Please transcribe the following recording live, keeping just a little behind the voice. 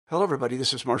Hello, everybody.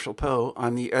 This is Marshall Poe.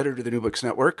 I'm the editor of the New Books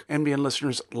Network. NBN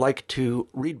listeners like to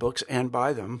read books and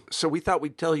buy them. So we thought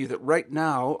we'd tell you that right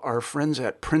now, our friends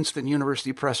at Princeton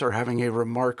University Press are having a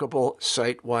remarkable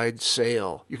site-wide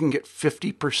sale. You can get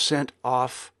 50%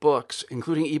 off books,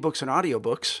 including ebooks and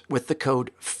audiobooks, with the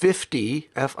code 50,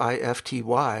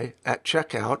 F-I-F-T-Y, at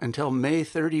checkout until May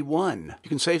 31. You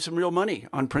can save some real money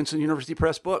on Princeton University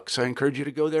Press books. I encourage you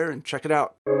to go there and check it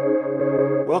out.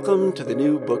 Welcome to the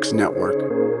New Books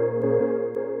Network.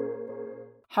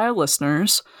 Hi,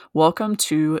 listeners. Welcome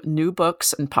to New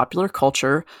Books and Popular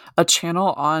Culture, a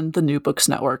channel on the New Books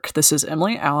Network. This is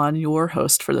Emily Allen, your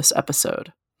host for this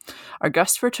episode. Our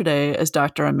guest for today is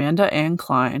Dr. Amanda Ann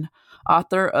Klein,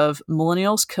 author of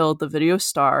Millennials Killed the Video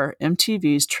Star,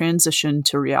 MTV's Transition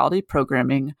to Reality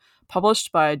Programming,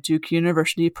 published by Duke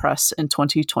University Press in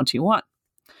 2021.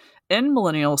 In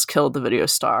Millennials Killed the Video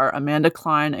Star, Amanda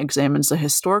Klein examines the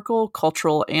historical,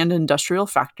 cultural, and industrial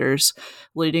factors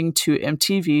leading to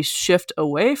MTV's shift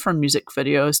away from music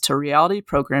videos to reality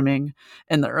programming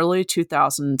in the early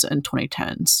 2000s and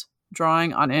 2010s.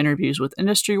 Drawing on interviews with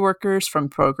industry workers from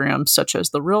programs such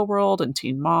as The Real World and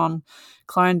Teen Mom,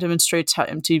 Klein demonstrates how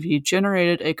MTV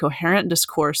generated a coherent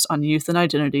discourse on youth and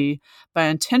identity by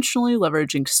intentionally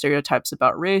leveraging stereotypes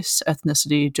about race,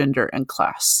 ethnicity, gender, and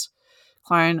class.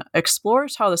 Klein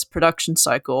explores how this production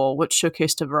cycle, which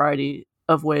showcased a variety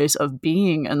of ways of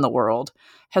being in the world,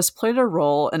 has played a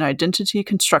role in identity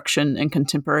construction in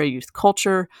contemporary youth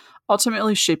culture,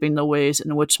 ultimately shaping the ways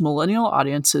in which millennial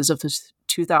audiences of the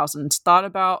 2000s thought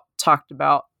about, talked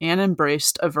about, and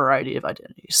embraced a variety of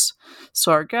identities.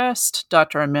 So our guest,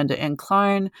 Dr. Amanda Ann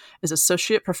Klein, is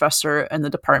Associate Professor in the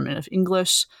Department of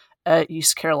English at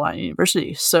East Carolina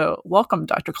University. So welcome,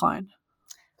 Dr. Klein.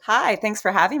 Hi, thanks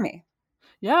for having me.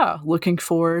 Yeah, looking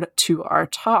forward to our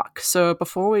talk. So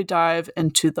before we dive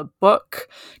into the book,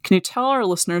 can you tell our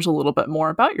listeners a little bit more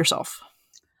about yourself?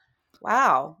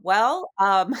 Wow. Well,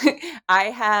 I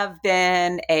have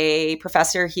been a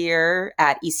professor here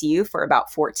at ECU for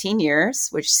about 14 years,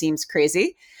 which seems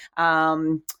crazy.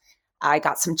 I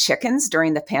got some chickens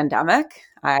during the pandemic.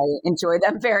 I enjoy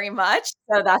them very much.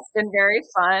 So that's been very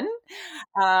fun.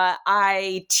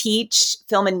 I teach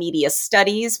film and media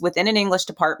studies within an English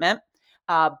department.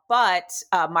 But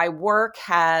my work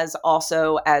has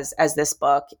also, as this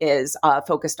book is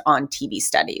focused on TV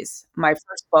studies. My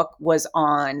first book was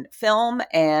on film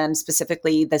and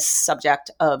specifically the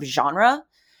subject of genre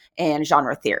and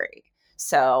genre theory.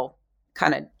 So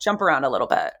kind of jump around a little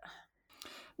bit.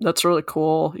 That's really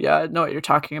cool. Yeah, I know what you're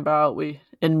talking about. We,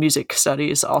 in music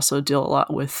studies, also deal a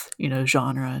lot with,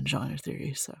 genre and genre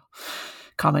theory. So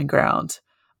common ground.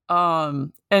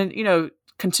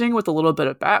 Continuing with a little bit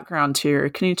of background here,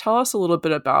 can you tell us a little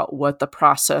bit about what the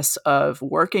process of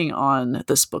working on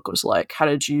this book was like? How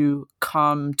did you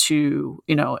come to,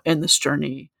 in this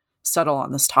journey, settle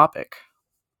on this topic?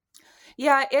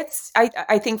 Yeah,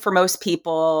 I think for most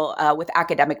people with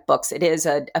academic books, it is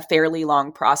a fairly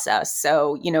long process.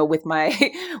 So, with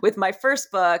my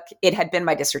first book, it had been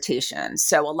my dissertation.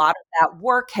 So a lot of that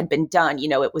work had been done.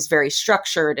 It was very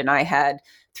structured, and I had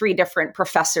 3 different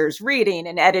professors reading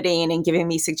and editing and giving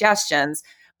me suggestions.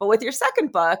 But with your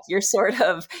second book, you're sort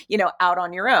of, out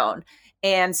on your own.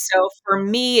 And so for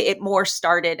me, it more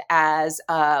started as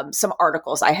some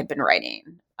articles I had been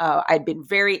writing. I'd been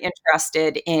very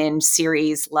interested in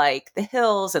series like The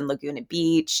Hills and Laguna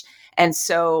Beach. And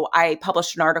so I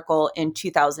published an article in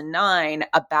 2009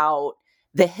 about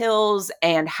The Hills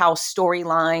and how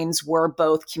storylines were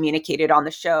both communicated on the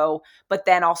show, but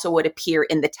then also would appear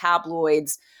in the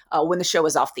tabloids when the show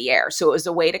was off the air. So it was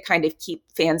a way to kind of keep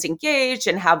fans engaged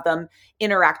and have them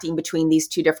interacting between these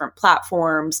 2 different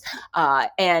platforms.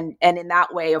 And in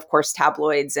that way, of course,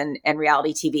 tabloids and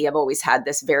reality TV have always had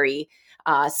this very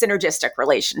synergistic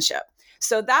relationship.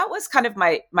 So that was kind of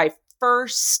my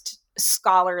first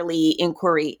scholarly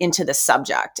inquiry into the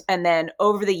subject. And then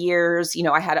over the years,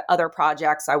 I had other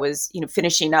projects. I was,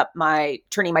 finishing up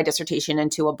turning my dissertation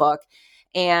into a book.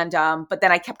 And, but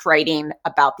then I kept writing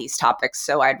about these topics.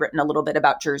 So I'd written a little bit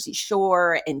about Jersey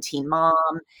Shore and Teen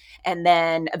Mom. And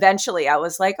then eventually I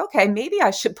was like, okay, maybe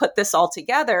I should put this all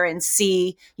together and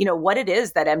see, what it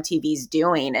is that MTV's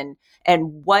doing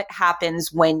and what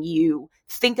happens when you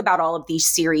think about all of these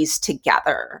series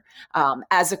together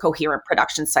as a coherent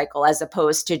production cycle, as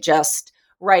opposed to just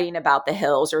writing about The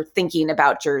Hills or thinking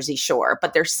about Jersey Shore.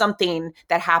 But there's something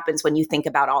that happens when you think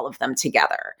about all of them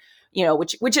together,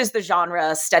 which is the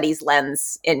genre studies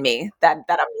lens in me that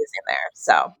I'm using there.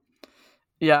 So.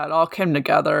 Yeah, it all came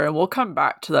together. And we'll come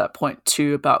back to that point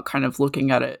too about kind of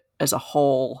looking at it as a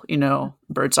whole,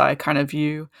 bird's eye kind of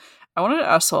view. I wanted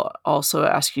to also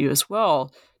ask you as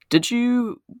well, Did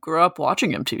you grow up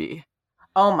watching MTV?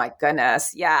 Oh my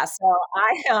goodness. Yeah. So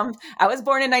I was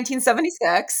born in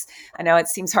 1976. I know it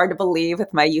seems hard to believe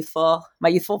with my youthful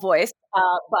voice.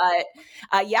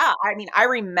 But yeah, I mean, I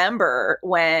remember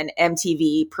when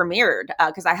MTV premiered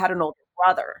because I had an older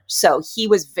brother. So he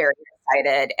was very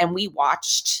excited and we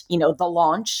watched, the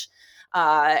launch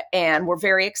and we're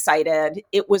very excited.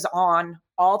 It was on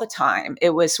all the time.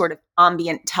 It was sort of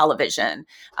ambient television,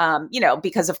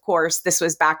 because of course this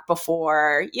was back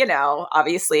before,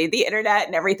 obviously the internet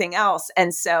and everything else.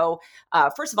 And so,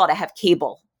 first of all, to have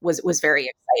cable was very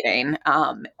exciting.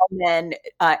 And then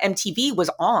MTV was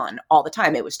on all the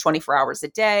time. It was 24 hours a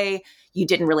day. You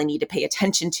didn't really need to pay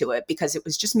attention to it because it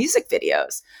was just music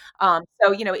videos.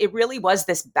 So, it really was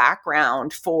this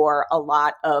background for a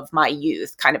lot of my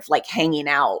youth, kind of like hanging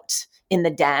out in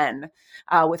the den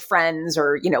with friends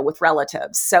or, with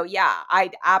relatives. So yeah,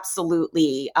 I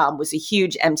absolutely was a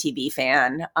huge MTV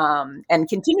fan and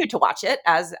continued to watch it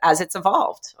as it's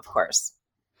evolved, of course.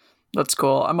 That's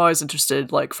cool. I'm always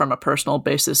interested, like from a personal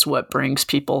basis, what brings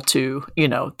people to,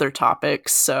 their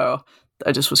topics. So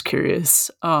I just was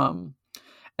curious.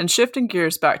 And shifting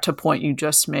gears back to a point you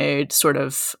just made, sort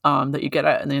of that you get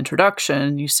at in the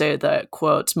introduction, you say that,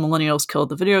 quote, Millennials Killed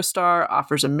the Video Star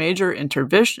offers a major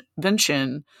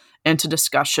intervention into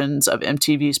discussions of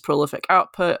MTV's prolific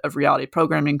output of reality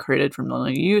programming created for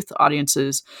millennial youth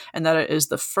audiences, and that it is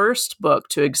the first book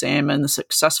to examine the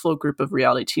successful group of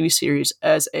reality TV series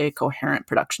as a coherent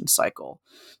production cycle.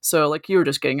 So like you were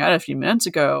just getting at a few minutes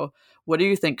ago, what do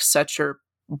you think sets your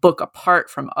book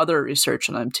apart from other research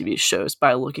on MTV shows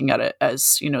by looking at it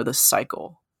as, this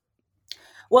cycle?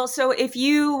 Well, so if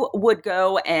you would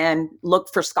go and look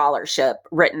for scholarship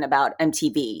written about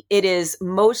MTV, it is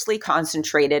mostly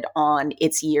concentrated on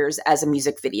its years as a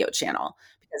music video channel,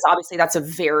 because obviously that's a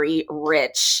very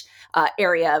rich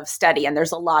area of study. And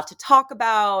there's a lot to talk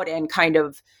about and kind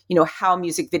of, how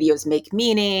music videos make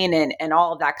meaning and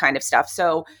all of that kind of stuff.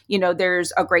 So,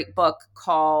 there's a great book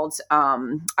called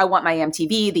I Want My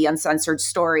MTV, The Uncensored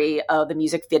Story of the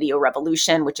Music Video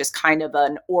Revolution, which is kind of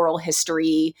an oral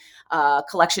history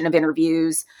collection of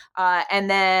interviews. And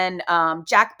then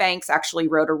Jack Banks actually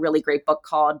wrote a really great book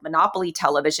called Monopoly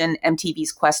Television,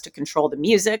 MTV's Quest to Control the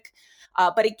Music.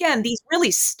 But again, these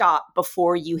really stop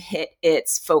before you hit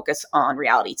its focus on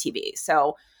reality TV.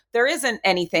 So there isn't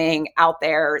anything out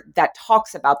there that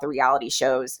talks about the reality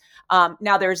shows.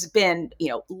 Now, there's been,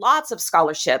 lots of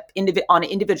scholarship on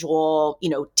individual,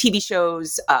 TV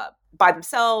shows by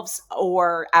themselves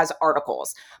or as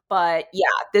articles. But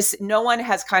yeah, no one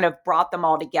has kind of brought them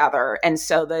all together. And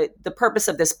so the purpose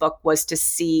of this book was to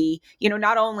see,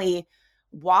 not only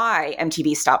why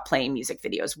MTV stopped playing music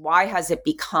videos, why has it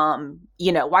become,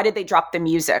 why did they drop the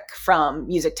music from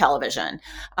music television?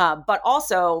 But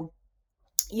also,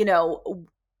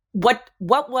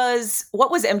 what was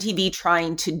MTV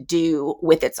trying to do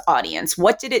with its audience?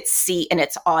 What did it see in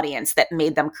its audience that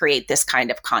made them create this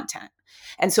kind of content?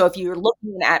 And so if you're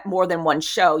looking at more than one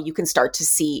show, you can start to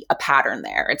see a pattern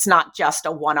there. It's not just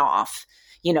a one-off.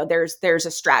 There's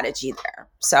a strategy there.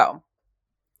 So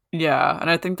yeah, and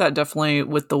I think that definitely,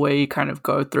 with the way you kind of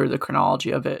go through the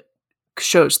chronology of it,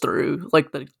 shows through,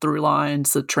 like the through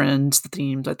lines, the trends, the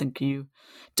themes. I think you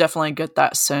definitely get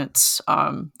that sense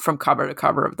from cover to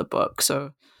cover of the book.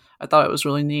 So I thought it was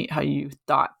really neat how you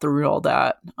thought through all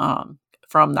that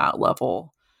from that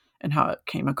level and how it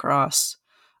came across.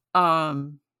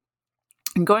 And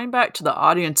going back to the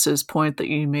audience's point that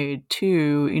you made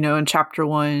too, in chapter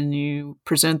 1, you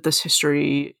present this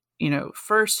history,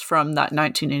 first from that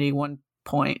 1981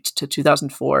 point to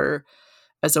 2004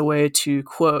 as a way to,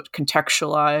 quote,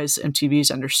 contextualize MTV's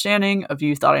understanding of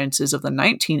youth audiences of the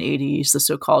 1980s, the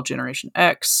so-called Generation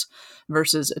X,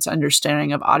 versus its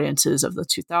understanding of audiences of the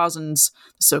 2000s,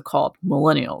 the so-called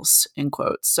millennials, end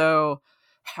quote. So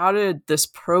how did this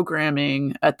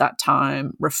programming at that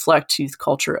time reflect youth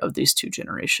culture of these two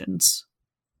generations?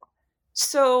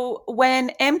 So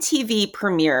when MTV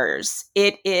premieres,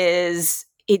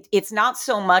 it's not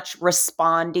so much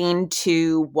responding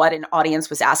to what an audience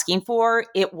was asking for.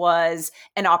 It was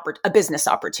a business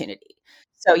opportunity.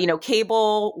 So,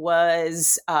 cable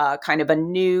was kind of a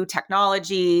new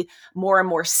technology. More and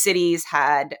more cities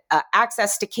had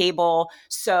access to cable.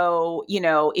 So,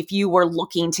 if you were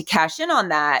looking to cash in on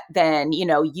that, then,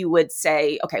 you would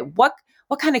say, okay, what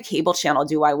kind of cable channel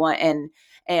do I want?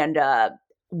 And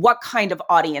what kind of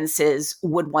audiences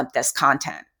would want this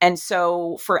content? And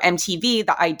so for MTV,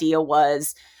 the idea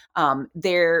was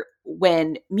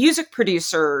when music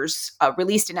producers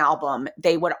released an album,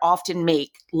 they would often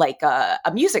make like a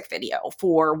music video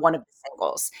for one of the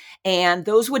singles. And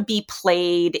those would be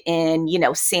played in,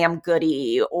 Sam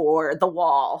Goody or The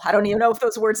Wall. I don't even know if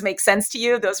those words make sense to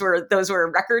you. Those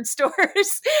were record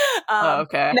stores.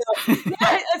 Okay.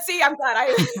 Yeah, see, I'm glad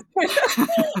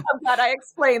I'm glad I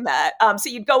explained that. So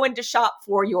you'd go into shop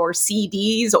for your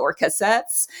CDs or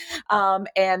cassettes,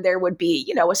 and there would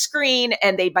be, a screen,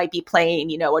 and they might be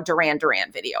playing, a Duran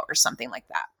Duran video or something like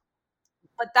that.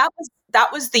 But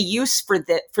that was the use for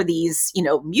these,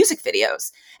 music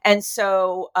videos. And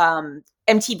so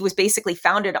MTV was basically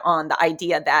founded on the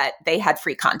idea that they had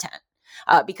free content.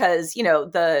 Because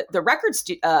the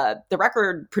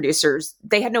record producers,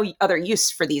 they had no other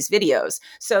use for these videos,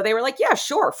 so they were like, yeah,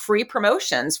 sure, free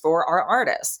promotions for our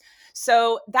artists.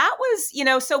 So that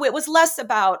was, so it was less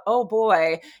about, oh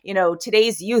boy,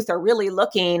 today's youth are really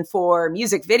looking for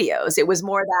music videos. It was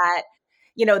more that,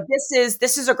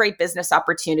 this is a great business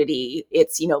opportunity.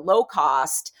 It's, low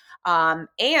cost. And,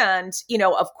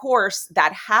 of course,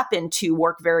 that happened to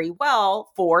work very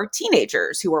well for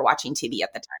teenagers who were watching TV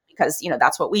at the time, because,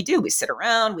 that's what we do. We sit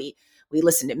around, we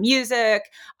listen to music.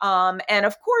 And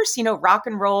of course, rock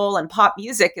and roll and pop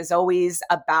music is always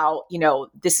about,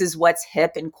 this is what's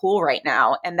hip and cool right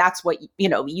now. And that's what,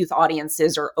 youth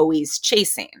audiences are always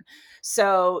chasing.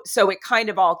 So it kind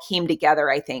of all came together,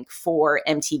 I think, for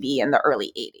MTV in the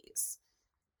early 80s.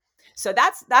 So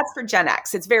that's for Gen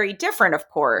X. It's very different, of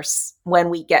course, when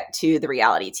we get to the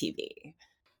reality TV.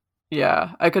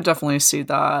 Yeah, I could definitely see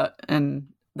that. And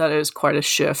that is quite a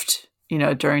shift,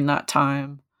 during that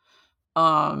time.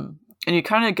 And you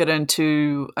kind of get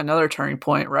into another turning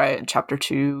point, right? In chapter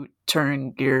 2,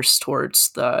 turning gears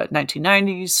towards the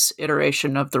 1990s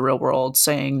iteration of The Real World,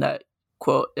 saying that,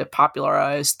 quote, it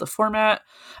popularized the format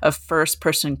of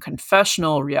first-person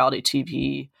confessional reality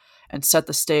TV and set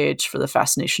the stage for the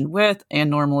fascination with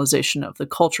and normalization of the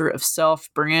culture of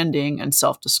self-branding and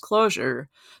self-disclosure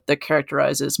that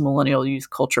characterizes millennial youth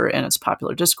culture and its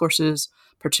popular discourses,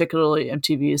 particularly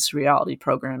MTV's reality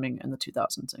programming in the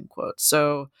 2000s, end quote.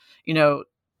 So,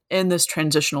 in this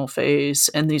transitional phase,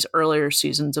 in these earlier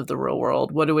seasons of The Real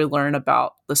World, what do we learn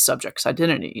about the subject's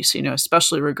identities,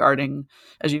 especially regarding,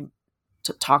 as you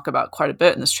to talk about quite a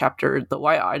bit in this chapter, the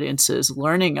white audiences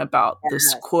learning about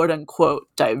this quote unquote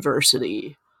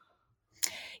diversity.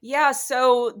 Yeah,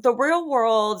 so The Real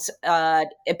World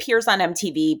appears on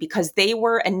MTV because they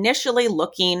were initially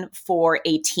looking for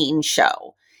a teen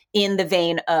show in the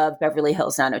vein of Beverly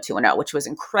Hills 90210, which was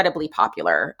incredibly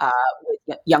popular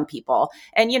with young people.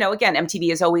 And, again,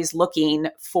 MTV is always looking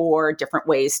for different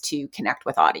ways to connect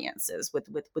with audiences, with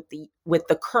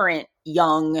the current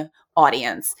young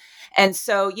audience. And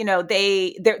so,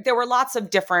 there were lots of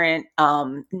different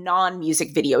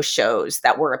non-music video shows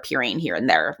that were appearing here and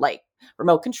there, like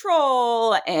Remote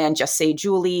Control and Just Say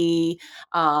Julie.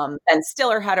 Ben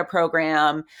Stiller had a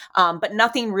program, but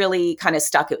nothing really kind of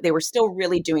stuck. They were still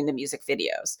really doing the music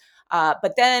videos.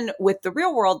 But then with The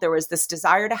Real World, there was this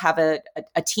desire to have a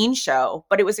teen show,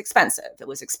 but it was expensive. It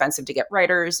was expensive to get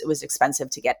writers. It was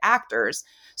expensive to get actors.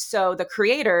 So the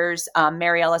creators,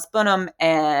 Mary Ellis Bunham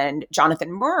and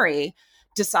Jonathan Murray,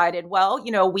 decided, well,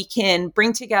 we can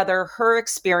bring together her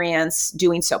experience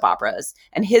doing soap operas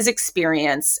and his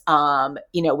experience,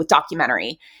 with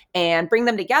documentary, and bring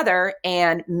them together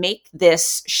and make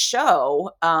this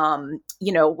show,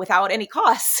 without any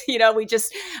costs. We're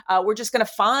just going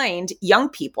to find young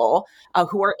people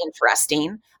who are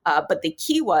interesting. But the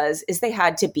key is they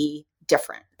had to be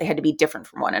different. They had to be different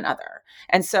from one another.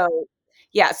 And so,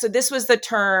 yeah, so this was the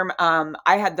term.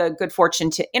 I had the good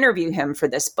fortune to interview him for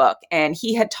this book, and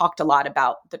he had talked a lot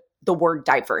about the word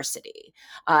diversity,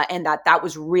 and that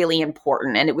was really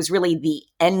important. And it was really the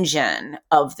engine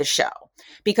of the show,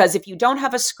 because if you don't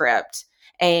have a script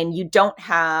and you don't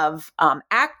have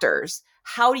actors,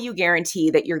 how do you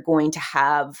guarantee that you're going to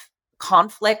have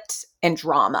conflict and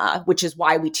drama, which is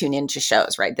why we tune into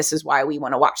shows, right? This is why we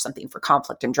want to watch something for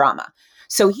conflict and drama.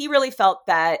 So he really felt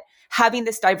that having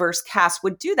this diverse cast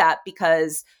would do that,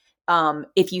 because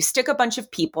if you stick a bunch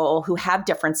of people who have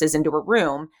differences into a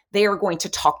room, they are going to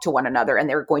talk to one another, and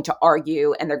they're going to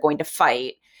argue, and they're going to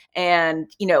fight. And,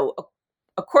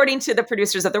 according to the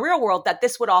producers of The Real World, that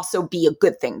this would also be a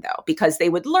good thing, though, because they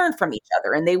would learn from each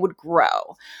other and they would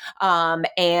grow.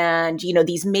 And,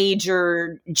 these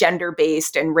major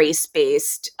gender-based and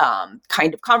race-based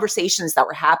kind of conversations that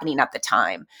were happening at the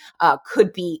time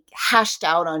could be hashed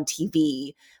out on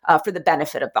TV for the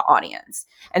benefit of the audience.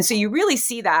 And so you really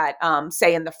see that,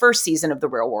 say, in the first season of The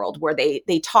Real World, where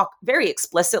they talk very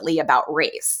explicitly about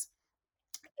race.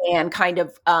 and kind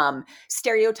of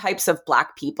stereotypes of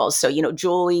Black people. So,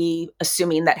 Julie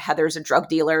assuming that Heather's a drug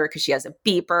dealer because she has a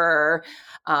beeper.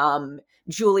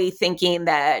 Julie thinking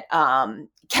that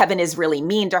Kevin is really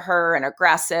mean to her and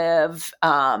aggressive,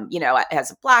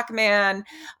 as a Black man.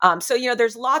 So,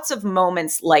 there's lots of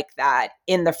moments like that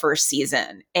in the first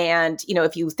season. And,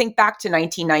 if you think back to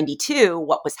 1992,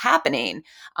 what was happening,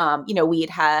 we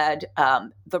had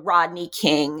the Rodney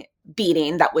King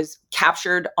beating that was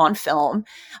captured on film.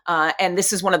 And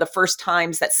this is one of the first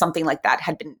times that something like that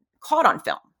had been caught on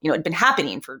film. It had been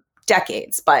happening for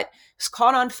decades, but it was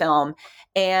caught on film.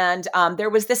 And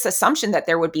there was this assumption that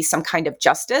there would be some kind of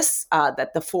justice,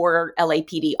 that the 4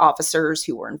 LAPD officers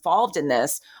who were involved in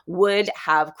this would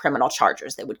have criminal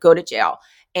charges. They would go to jail,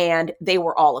 and they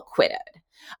were all acquitted.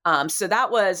 So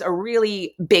that was a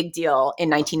really big deal in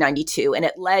 1992, and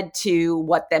it led to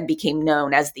what then became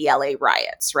known as the LA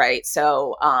riots, right?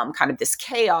 So kind of this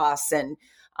chaos and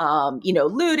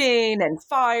looting and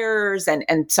fires,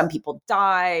 and some people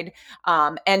died.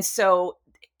 And so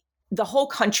the whole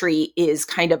country is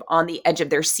kind of on the edge of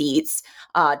their seats,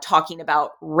 talking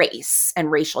about race and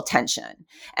racial tension.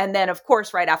 And then, of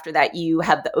course, right after that, you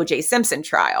have the O.J. Simpson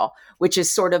trial, which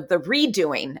is sort of the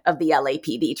redoing of the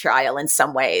LAPD trial in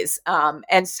some ways.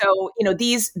 And so,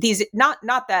 these not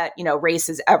that, race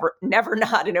is never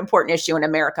not an important issue in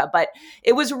America, but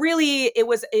it was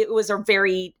a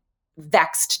very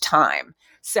vexed time.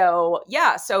 So,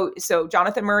 yeah, so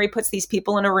Jonathan Murray puts these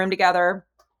people in a room together.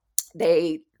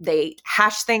 They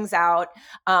hash things out.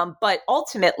 But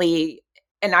ultimately,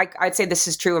 and I'd say this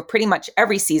is true of pretty much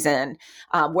every season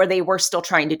where they were still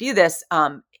trying to do this,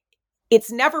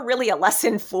 it's never really a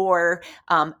lesson for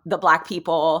the Black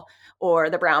people or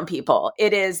the brown people.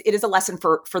 It is a lesson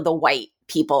for the white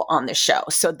people on the show.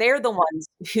 So they're the ones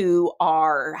who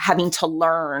are having to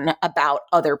learn about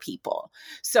other people.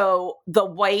 So the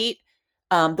white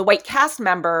cast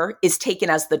member is taken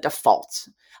as the default.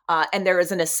 And there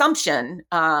is an assumption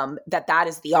that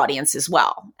is the audience as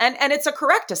well. And it's a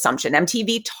correct assumption.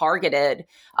 MTV targeted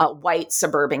white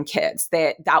suburban kids.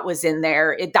 That was in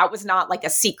there. That was not like a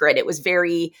secret. It was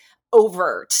very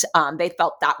overt. They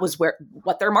felt that was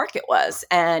what their market was.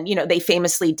 And, they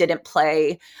famously didn't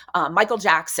play Michael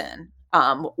Jackson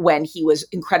when he was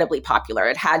incredibly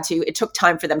popular. It took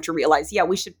time for them to realize, yeah,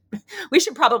 we should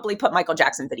probably put Michael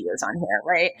Jackson videos on here.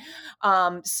 Right.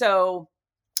 So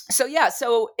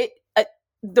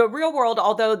the Real World,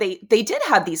 although they did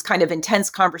have these kind of intense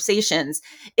conversations,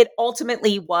 it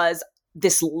ultimately was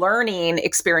this learning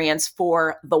experience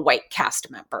for the white cast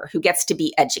member who gets to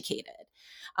be educated.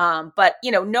 But,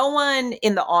 no one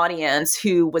in the audience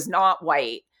who was not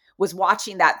white was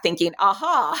watching that thinking,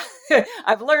 aha,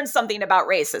 I've learned something about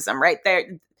racism, right?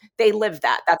 They live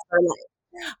that. That's their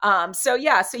life. So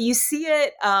you see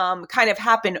it kind of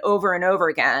happen over and over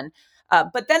again.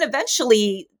 But then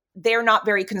eventually they're not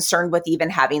very concerned with even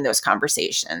having those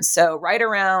conversations. So right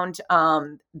around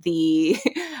the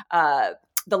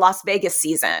Las Vegas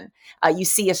season, you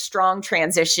see a strong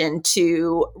transition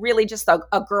to really just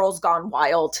a Girls Gone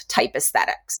Wild type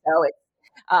aesthetic. So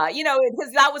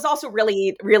because that was also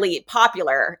really, really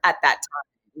popular at that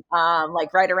time.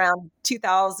 Like right around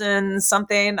 2000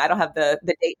 something. I don't have the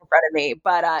date in front of me,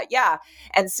 but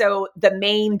And so the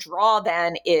main draw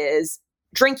then is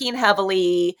drinking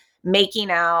heavily,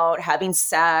 making out, having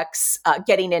sex,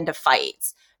 getting into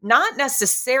fights. Not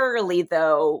necessarily,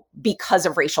 though, because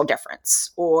of racial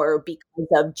difference or because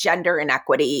of gender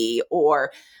inequity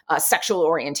or sexual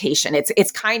orientation.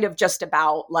 It's kind of just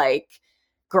about like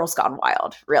Girls Gone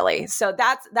Wild, really. So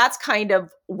that's kind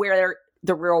of where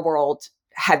the Real World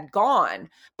had gone.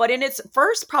 But in its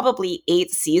first probably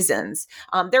 8 seasons,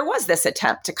 there was this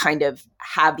attempt to kind of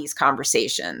have these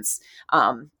conversations,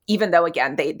 even though,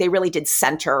 again, they really did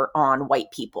center on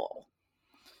white people.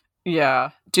 Yeah.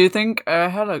 Do you think, I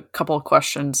had a couple of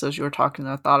questions as you were talking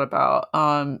that I thought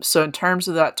about. So in terms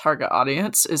of that target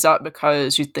audience, is that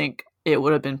because you think it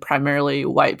would have been primarily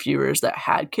white viewers that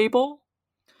had cable?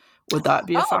 Would that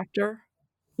be a factor?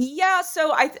 Yeah,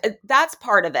 so that's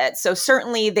part of it. So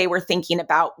certainly they were thinking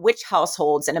about which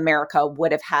households in America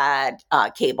would have had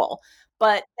cable.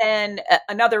 But then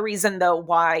another reason, though,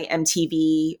 why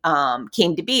MTV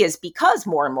came to be is because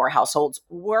more and more households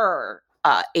were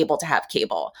able to have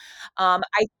cable.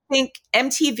 I think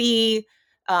MTV,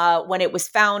 when it was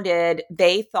founded,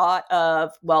 they thought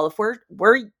of, well, if we're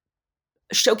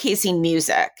showcasing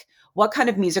music, what kind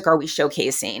of music are we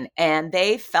showcasing? And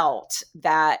they felt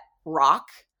that rock,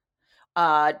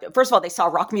 first of all, they saw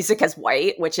rock music as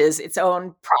white, which is its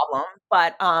own problem,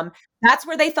 but that's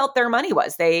where they felt their money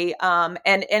was. They and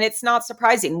it's not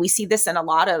surprising. We see this in a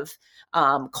lot of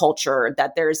culture,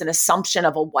 that there's an assumption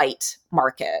of a white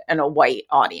market and a white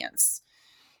audience.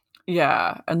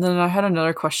 Yeah. And then I had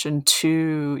another question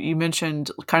too. You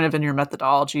mentioned kind of in your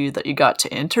methodology that you got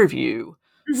to interview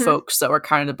folks that were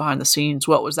kind of behind the scenes.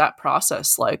 What was that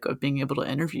process like of being able to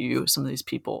interview some of these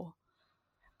people?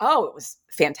 Oh, it was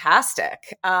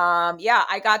fantastic. Yeah,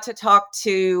 I got to talk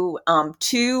to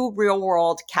two real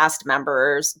world cast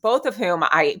members, both of whom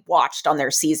I watched on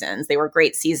their seasons. They were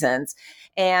great seasons.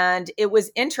 And it was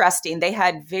interesting. They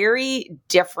had very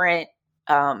different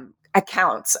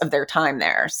accounts of their time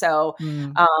there. So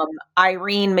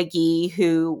Irene McGee,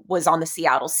 who was on the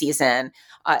Seattle season,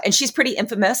 and she's pretty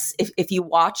infamous if you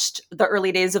watched the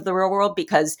early days of The Real World,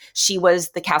 because she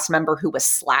was the cast member who was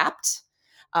slapped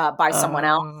by someone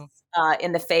else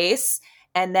in the face.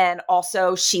 And then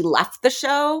also she left the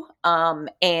show.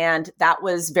 And that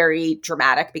was very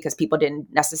dramatic because people didn't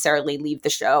necessarily leave the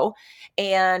show.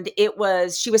 And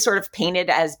she was sort of painted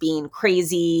as being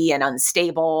crazy and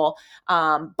unstable.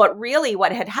 But really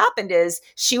what had happened is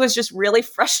she was just really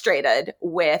frustrated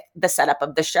with the setup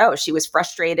of the show. She was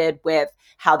frustrated with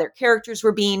how their characters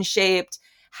were being shaped,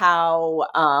 how,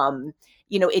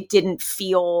 it didn't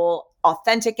feel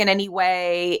authentic in any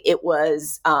way. It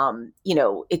was,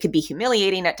 it could be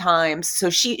humiliating at times. So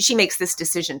she makes this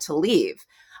decision to leave.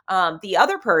 The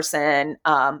other person,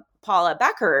 Paula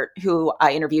Beckert, who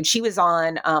I interviewed, she was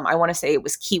on, I want to say it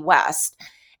was Key West.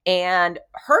 And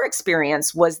her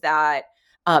experience was that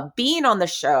being on the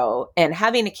show and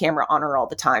having a camera on her all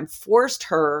the time forced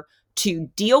her to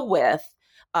deal with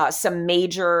some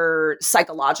major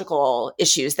psychological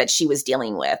issues that she was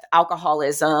dealing with: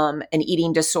 alcoholism, an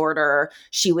eating disorder.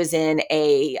 She was in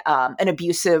an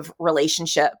abusive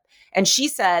relationship. And she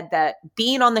said that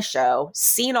being on the show,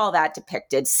 seeing all that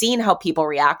depicted, seeing how people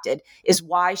reacted is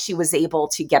why she was able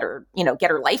to get her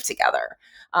life together.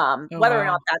 Whether or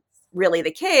not that's really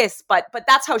the case, but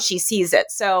that's how she sees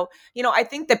it. So, I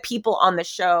think the people on the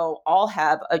show all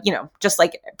have, just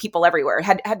like people everywhere,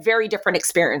 had very different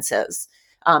experiences.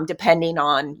 Depending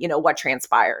on, what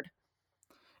transpired.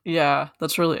 Yeah,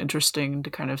 that's really interesting to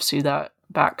kind of see that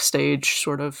backstage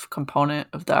sort of component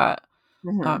of that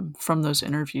from those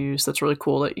interviews. That's really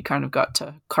cool that you kind of got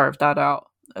to carve that out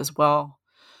as well.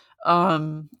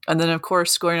 And then, of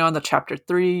course, going on to chapter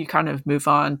 3, you kind of move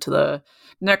on to the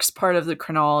next part of the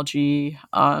chronology,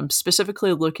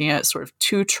 specifically looking at sort of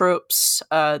 2 tropes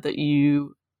that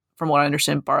you, from what I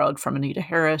understand, borrowed from Anita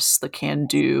Harris, the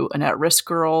Can-Do and At-Risk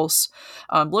Girls,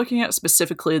 looking at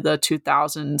specifically the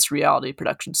 2000s reality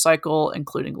production cycle,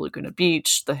 including Laguna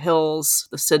Beach, The Hills,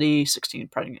 The City, 16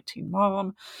 Pregnant Teen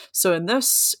Mom. So in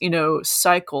this,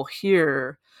 cycle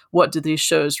here, what do these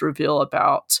shows reveal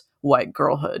about white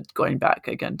girlhood, going back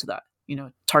again to that,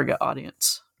 target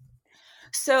audience?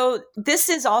 So this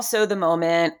is also the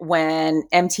moment when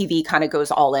MTV kind of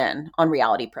goes all in on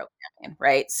reality programming,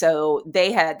 right? So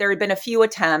there had been a few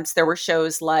attempts. There were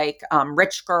shows like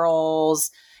Rich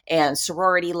Girls and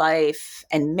Sorority Life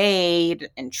and Made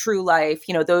and True Life.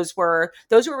 Those were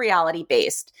reality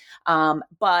based.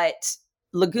 But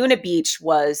Laguna Beach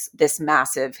was this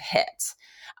massive hit.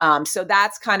 So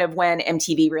that's kind of when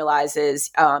MTV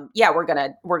realizes, we're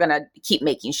gonna keep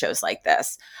making shows like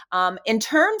this. In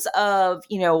terms of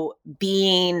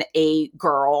being a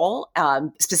girl,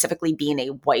 specifically being a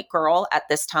white girl at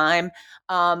this time,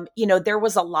 there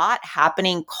was a lot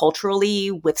happening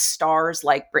culturally with stars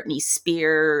like Britney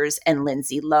Spears and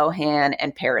Lindsay Lohan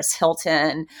and Paris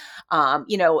Hilton,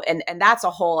 and that's a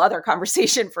whole other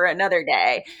conversation for another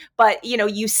day. But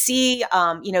you see,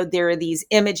 there are these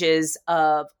images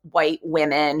of white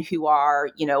women who are,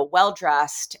 well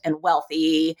dressed and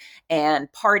wealthy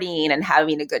and partying and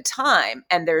having a good time.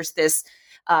 And there's this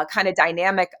kind of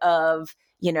dynamic of,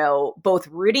 both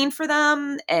rooting for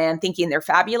them and thinking they're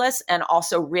fabulous, and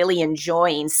also really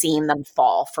enjoying seeing them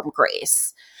fall from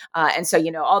grace. And so,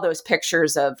 all those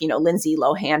pictures of, Lindsay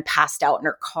Lohan passed out in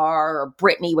her car, or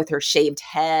Britney with her shaved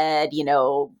head,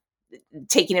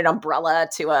 taking an umbrella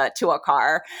to a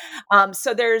car.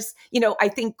 So there's, I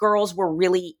think girls were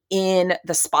really in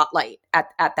the spotlight at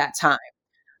that time.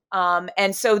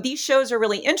 And so these shows are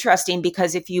really interesting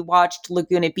because if you watched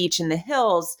Laguna Beach and The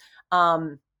Hills,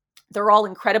 they're all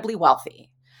incredibly wealthy.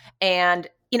 And,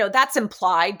 that's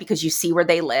implied because you see where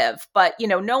they live. But,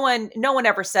 no one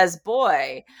ever says,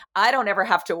 boy, I don't ever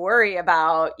have to worry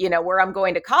about, where I'm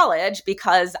going to college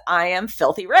because I am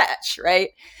filthy rich. Right.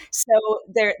 So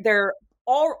they're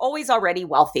all always already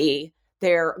wealthy.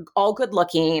 They're all good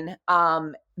looking.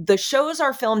 the shows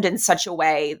are filmed in such a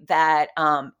way that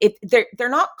they're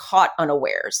not caught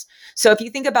unawares. So if you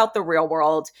think about the real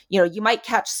world, you might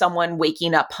catch someone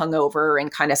waking up hungover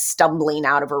and kind of stumbling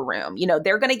out of a room.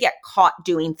 They're going to get caught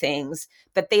doing things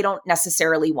that they don't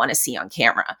necessarily want to see on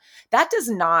camera. That does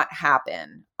not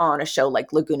happen on a show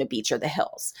like Laguna Beach or The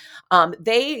Hills.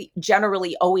 They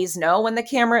generally always know when the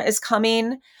camera is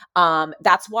coming.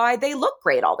 That's why they look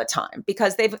great all the time,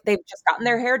 because they've just gotten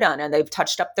their hair done and they've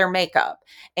touched up their makeup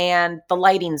and the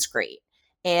lighting's great.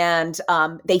 And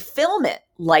they film it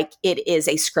like it is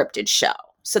a scripted show.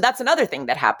 So that's another thing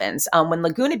that happens. When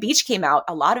Laguna Beach came out,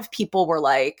 a lot of people were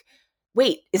like,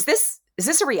 wait, is this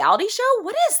a reality show?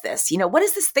 What is this? What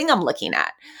is this thing I'm looking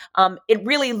at? It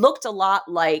really looked a lot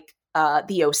like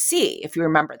The OC, if you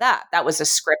remember that. That was a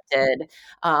scripted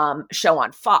show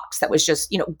on Fox that was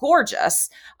just, gorgeous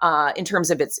in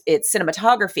terms of its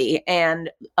cinematography.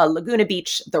 And Laguna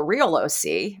Beach, the real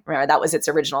OC, remember, that was its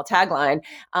original tagline.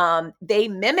 They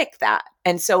mimic that.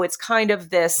 And so it's kind of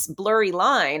this blurry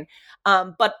line.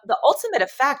 But the ultimate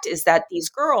effect is that these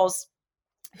girls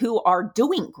who are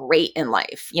doing great in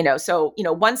life, so,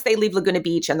 once they leave Laguna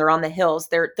Beach and they're on the hills,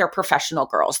 they're professional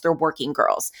girls, they're working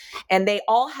girls, and they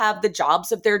all have the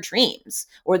jobs of their dreams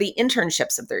or the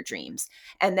internships of their dreams.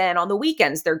 And then on the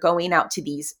weekends, they're going out to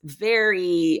these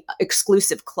very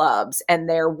exclusive clubs and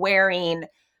they're wearing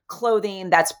clothing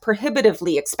that's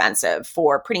prohibitively expensive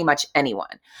for pretty much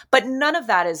anyone. But none of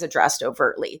that is addressed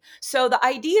overtly. So the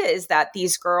idea is that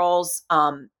these girls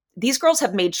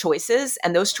have made choices,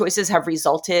 and those choices have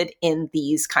resulted in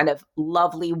these kind of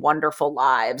lovely, wonderful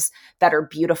lives that are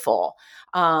beautiful.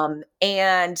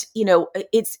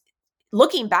 It's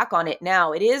looking back on it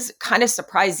now, it is kind of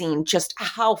surprising just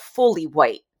how fully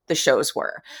white the shows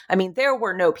were. I mean, there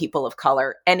were no people of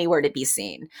color anywhere to be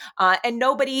seen, and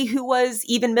nobody who was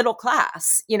even middle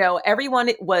class. Everyone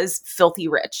was filthy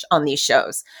rich on these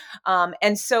shows.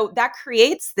 And so that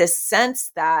creates this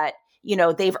sense that,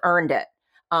 they've earned it.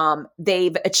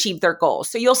 They've achieved their goals.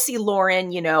 So you'll see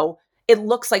Lauren, it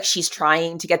looks like she's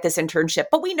trying to get this internship,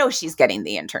 but we know she's getting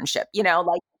the internship,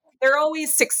 like they're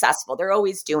always successful. They're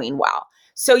always doing well.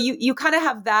 So you kind of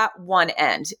have that one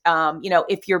end.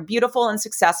 If you're beautiful and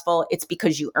successful, it's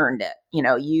because you earned it.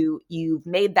 You've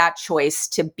made that choice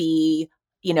to be,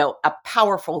 a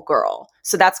powerful girl.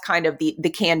 So that's kind of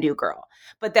the can-do girl.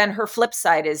 But then her flip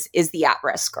side is the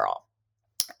at-risk girl.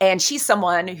 And she's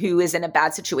someone who is in a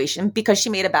bad situation because she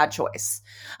made a bad choice.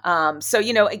 So,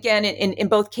 again, in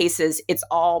both cases, it's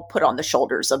all put on the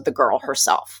shoulders of the girl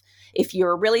herself. If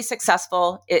you're really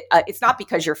successful, it's not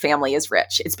because your family is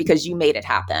rich. It's because you made it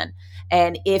happen.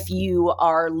 And if you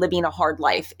are living a hard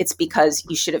life, it's because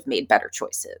you should have made better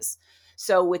choices.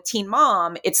 So with Teen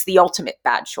Mom, it's the ultimate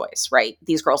bad choice, right?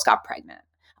 These girls got pregnant.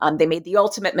 They made the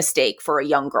ultimate mistake for a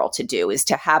young girl to do, is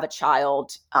to have a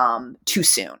child too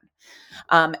soon.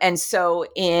 And so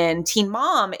in Teen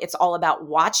Mom, it's all about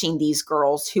watching these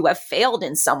girls who have failed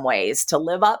in some ways to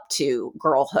live up to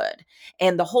girlhood.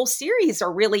 And the whole series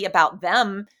are really about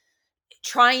them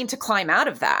trying to climb out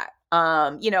of that.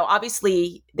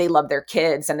 Obviously they love their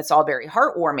kids and it's all very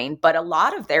heartwarming, but a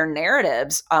lot of their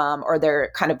narratives or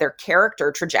their kind of their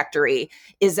character trajectory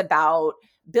is about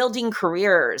building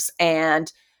careers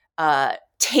and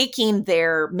taking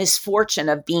their misfortune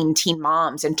of being teen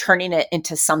moms and turning it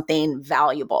into something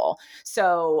valuable.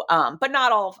 So, but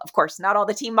not all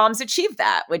the teen moms achieve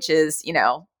that, which is,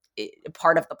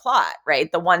 part of the plot,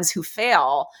 right? The ones who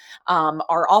fail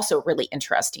are also really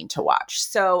interesting to watch.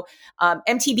 So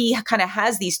MTV kind of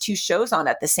has these two shows on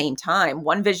at the same time,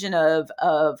 one vision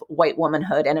of white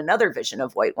womanhood and another vision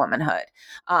of white womanhood.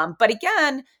 But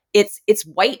again, it's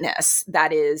whiteness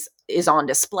that is on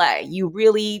display. You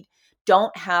really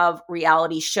don't have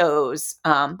reality shows,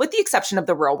 with the exception of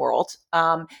The Real World,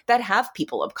 that have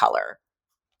people of color.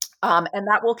 And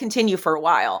that will continue for a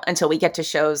while until we get to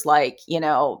shows like,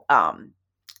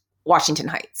 Washington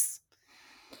Heights.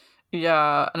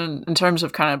 Yeah. And in terms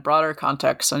of kind of broader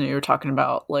context, I know you were talking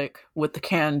about like with the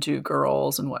can-do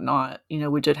girls and whatnot,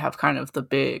 we did have kind of the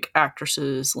big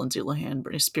actresses, Lindsay Lohan,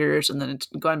 Britney Spears, and then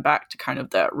going back to kind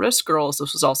of the at-risk girls,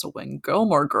 this was also when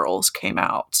Gilmore Girls came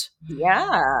out.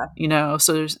 Yeah.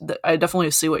 So I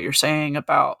definitely see what you're saying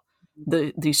about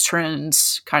these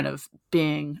trends kind of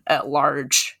being at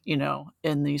large,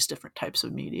 in these different types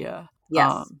of media.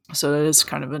 Yes. So it is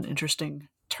kind of an interesting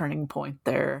turning point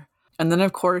there. And then,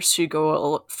 of course, you go a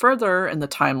little further in the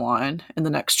timeline in the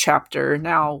next chapter.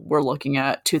 Now we're looking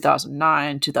at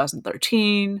 2009,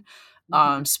 2013.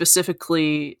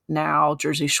 Specifically, now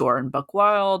Jersey Shore and Buck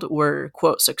Wild were,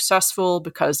 quote, successful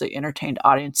because they entertained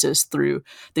audiences through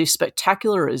the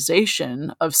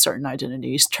spectacularization of certain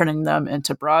identities, turning them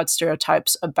into broad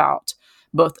stereotypes about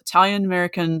both Italian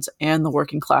Americans and the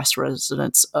working class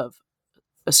residents of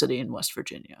a city in West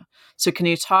Virginia. So can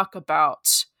you talk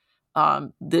about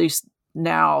these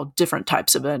now different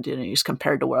types of identities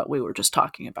compared to what we were just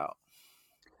talking about?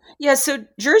 Yeah, so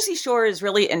Jersey Shore is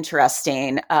really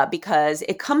interesting because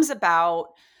it comes about.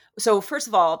 So, first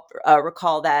of all,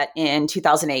 recall that in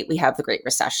 2008, we have the Great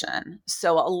Recession.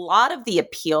 So, a lot of the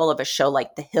appeal of a show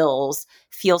like The Hills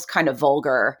feels kind of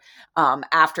vulgar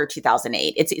after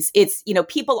 2008. It's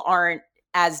people aren't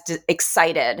as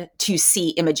excited to see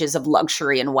images of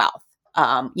luxury and wealth.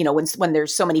 When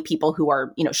there's so many people who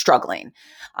are, struggling.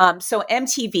 So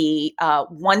MTV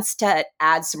wants to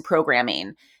add some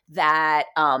programming that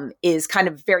is kind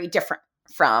of very different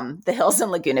from The Hills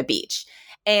and Laguna Beach.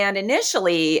 And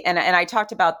initially, and I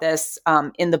talked about this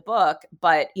in the book,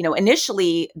 but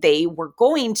initially they were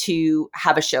going to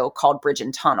have a show called Bridge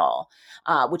and Tunnel,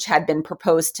 which had been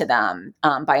proposed to them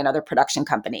by another production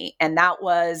company, and that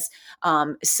was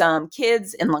some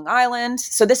kids in Long Island.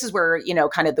 So this is where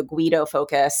kind of the Guido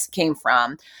focus came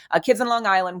from. Kids in Long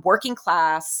Island, working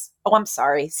class. Oh, I'm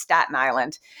sorry, Staten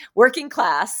Island, working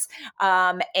class,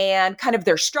 and kind of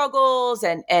their struggles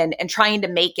and trying to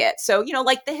make it. So,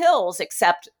 like The Hills,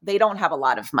 except they don't have a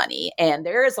lot of money and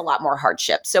there is a lot more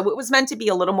hardship. So it was meant to be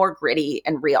a little more gritty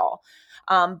and real.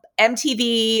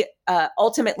 MTV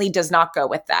ultimately does not go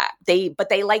with that. But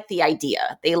they like the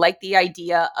idea. They like the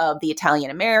idea of the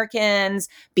Italian Americans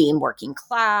being working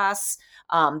class,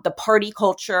 the party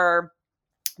culture.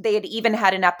 They had even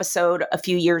had an episode a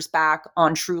few years back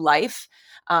on True Life,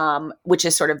 which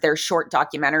is sort of their short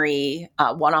documentary,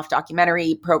 one-off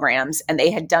documentary programs. And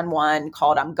they had done one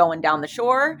called I'm Going Down the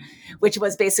Shore, which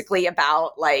was basically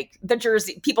about like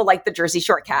people like the Jersey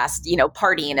Shore cast,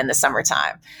 partying in the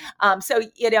summertime. So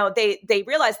they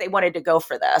realized they wanted to go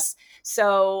for this.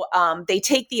 So they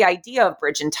take the idea of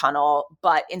Bridge and Tunnel,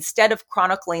 but instead of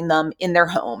chronicling them in their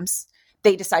homes,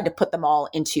 they decide to put them all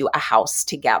into a house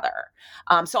together.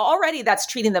 So already that's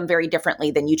treating them very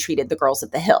differently than you treated the Girls of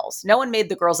the Hills. No one made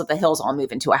the Girls of the Hills all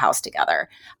move into a house together.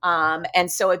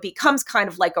 And so it becomes kind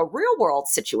of like a real world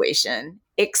situation,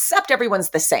 except everyone's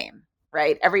the same,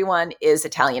 right? Everyone is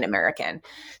Italian American.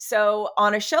 So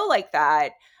on a show like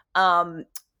that, on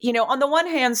the one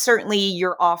hand, certainly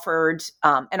you're offered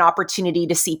an opportunity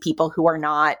to see people who are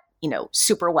not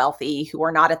super wealthy, who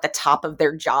are not at the top of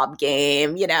their job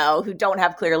game, who don't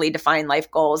have clearly defined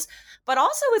life goals. But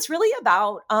also it's really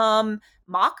about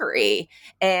mockery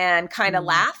and kind of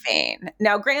laughing.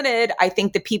 Now, granted, I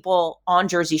think the people on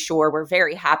Jersey Shore were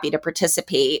very happy to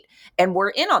participate and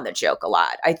were in on the joke a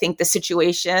lot. I think the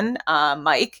situation,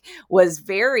 Mike, was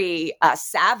very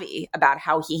savvy about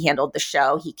how he handled the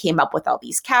show. He came up with all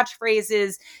these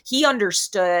catchphrases. He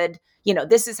understood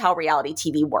this is how reality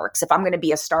TV works. If I'm going to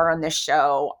be a star on this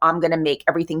show, I'm going to make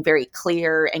everything very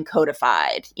clear and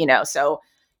codified, so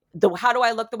how do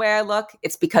I look the way I look?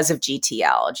 It's because of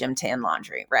GTL, Gym Tan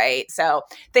Laundry, right? So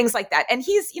things like that. And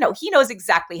he's, he knows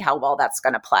exactly how well that's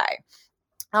going to play.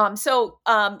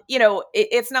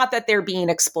 It's not that they're being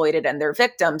exploited and they're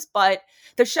victims, but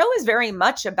the show is very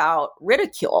much about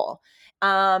ridicule.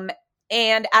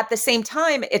 And at the same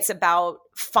time, it's about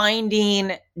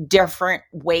finding different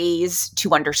ways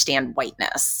to understand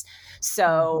whiteness.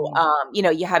 So,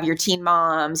 you have your teen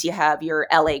moms, you have your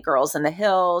LA Girls in the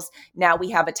Hills. Now we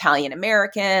have Italian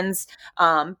Americans,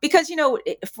 because,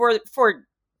 for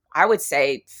I would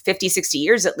say 50, 60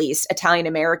 years at least, Italian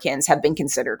Americans have been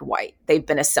considered white. They've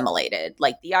been assimilated,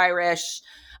 like the Irish,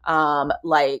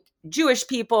 like Jewish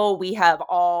people. We have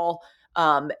all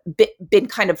been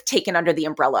kind of taken under the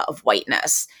umbrella of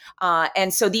whiteness.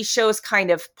 And so these shows kind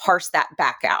of parse that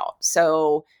back out.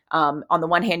 So on the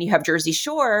one hand, you have Jersey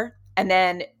Shore, and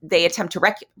then they attempt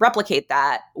to replicate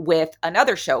that with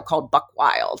another show called Buck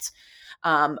Wild,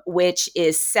 which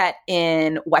is set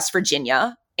in West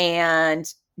Virginia.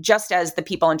 And just as the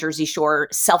people on Jersey Shore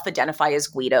self-identify as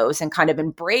Guidos and kind of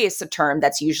embrace a term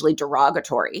that's usually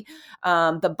derogatory,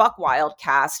 the Buck Wild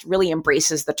cast really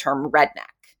embraces the term redneck.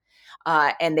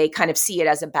 And they kind of see it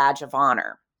as a badge of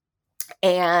honor.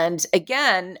 And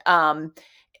again,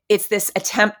 it's this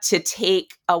attempt to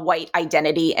take a white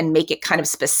identity and make it kind of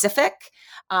specific,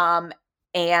 and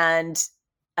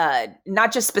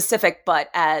not just specific, but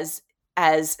as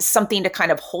something to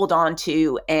kind of hold on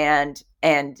to and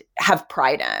have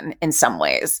pride in some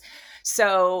ways.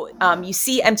 So you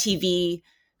see MTV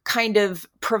kind of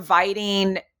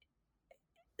providing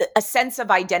a sense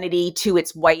of identity to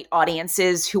its white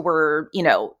audiences who were,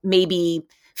 maybe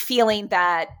feeling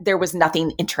that there was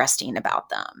nothing interesting about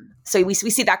them. So we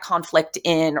see that conflict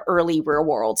in early Real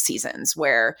World seasons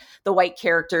where the white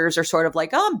characters are sort of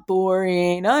like, I'm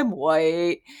boring, I'm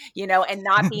white, and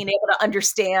not being able to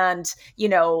understand,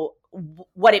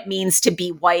 what it means to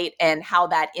be white and how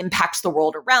that impacts the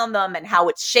world around them and how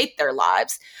it's shaped their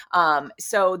lives.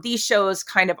 So these shows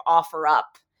kind of offer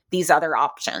up these other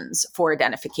options for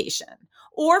identification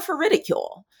or for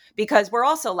ridicule, because we're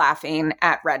also laughing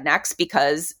at rednecks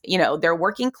because, they're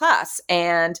working class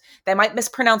and they might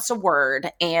mispronounce a word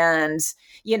and,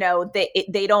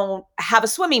 they don't have a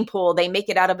swimming pool. They make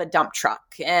it out of a dump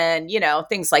truck and,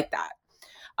 things like that.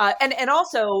 And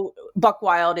also Buck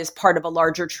Wild is part of a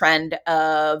larger trend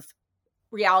of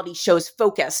reality shows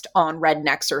focused on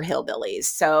rednecks or hillbillies.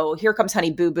 So Here Comes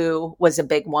Honey Boo Boo was a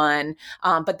big one.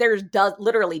 But there's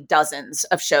literally dozens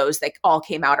of shows that all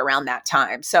came out around that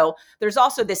time. So there's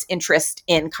also this interest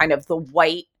in kind of the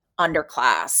white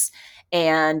underclass.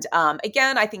 And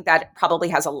again, I think that probably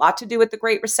has a lot to do with the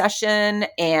Great Recession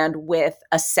and with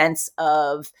a sense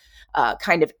of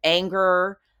kind of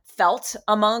anger felt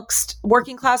amongst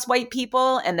working class white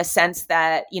people, and the sense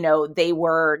that, they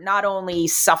were not only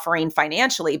suffering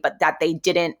financially, but that they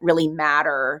didn't really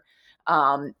matter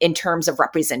in terms of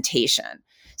representation.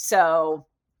 So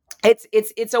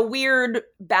it's a weird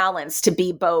balance to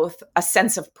be both a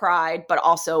sense of pride, but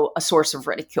also a source of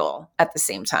ridicule at the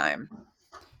same time.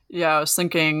 Yeah, I was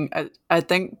thinking, I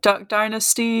think Duck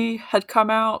Dynasty had come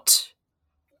out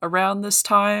around this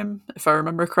time, if I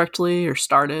remember correctly, or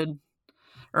started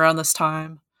around this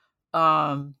time.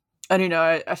 And,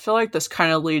 I feel like this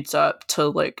kind of leads up to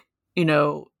like,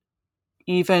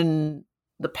 even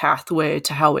the pathway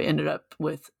to how we ended up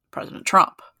with President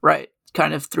Trump, right?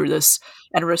 Kind of through this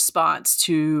in response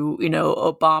to,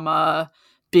 Obama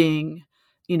being,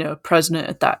 president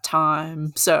at that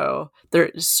time. So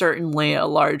there's certainly a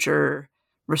larger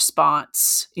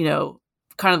response,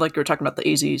 kind of like you were talking about the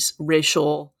 80s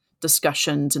racial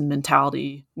discussions and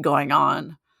mentality going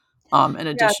on. In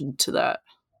addition to that,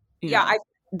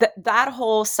 that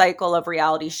whole cycle of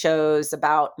reality shows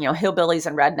about, hillbillies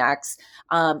and rednecks,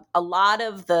 a lot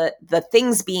of the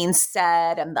things being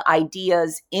said and the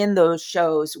ideas in those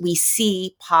shows we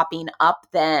see popping up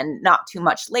then not too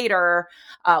much later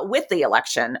with the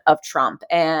election of Trump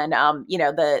and,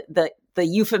 the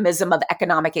euphemism of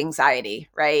economic anxiety,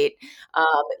 right?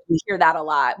 You hear that a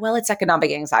lot. Well, it's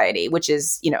economic anxiety, which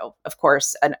is, of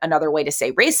course, another way to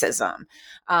say racism.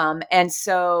 And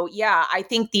so, I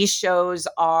think these shows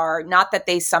are not that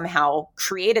they somehow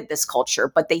created this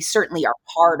culture, but they certainly are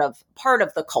part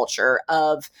of the culture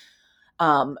of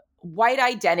white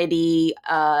identity,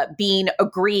 being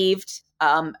aggrieved,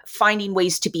 finding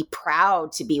ways to be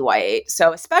proud to be white.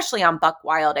 So especially on Buck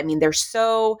Wild, I mean, they're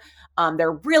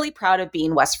really proud of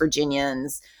being West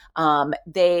Virginians.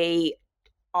 They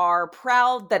are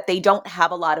proud that they don't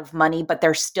have a lot of money, but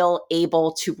they're still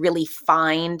able to really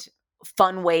find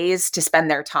fun ways to spend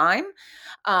their time.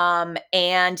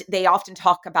 And they often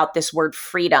talk about this word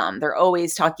freedom. They're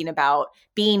always talking about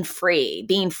being free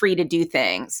to do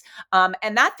things.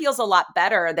 And that feels a lot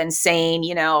better than saying,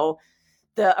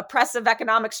 the oppressive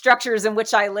economic structures in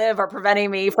which I live are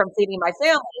preventing me from feeding my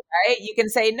family, right? You can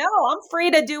say, no, I'm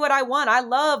free to do what I want. I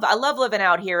love living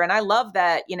out here. And I love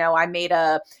that, I made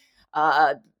a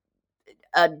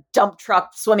dump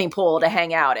truck swimming pool to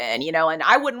hang out in, and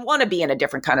I wouldn't want to be in a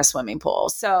different kind of swimming pool.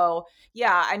 So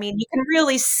I mean, you can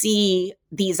really see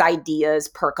these ideas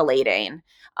percolating.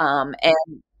 And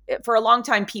for a long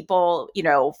time, people,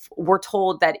 were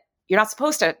told that you're not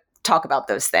supposed to talk about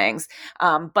those things.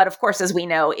 But of course, as we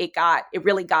know, it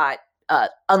really got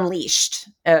unleashed.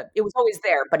 It was always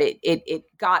there, but it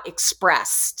got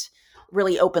expressed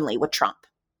really openly with Trump.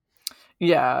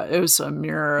 Yeah, it was a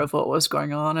mirror of what was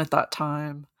going on at that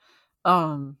time.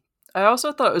 I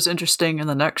also thought it was interesting in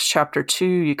the next chapter too,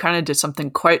 you kind of did something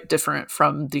quite different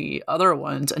from the other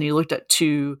ones, and you looked at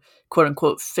two quote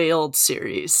unquote failed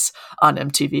series on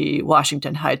MTV,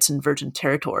 Washington Heights and Virgin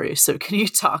Territory. So can you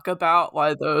talk about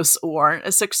why those weren't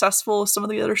as successful as some of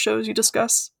the other shows you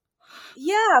discuss?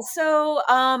 Yeah. So,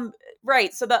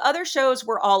 right. So the other shows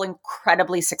were all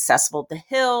incredibly successful. The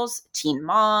Hills, Teen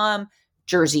Mom,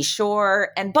 Jersey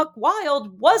Shore, and Buck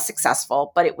Wild was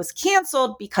successful, but it was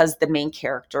canceled because the main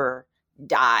character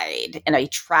died in a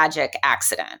tragic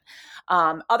accident.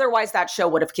 Otherwise, that show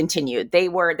would have continued. They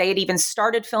had even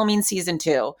started filming season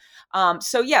 2.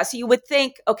 So you would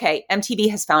think, okay, MTV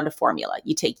has found a formula.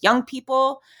 You take young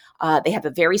people, they have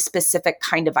a very specific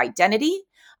kind of identity,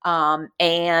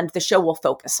 and the show will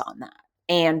focus on that.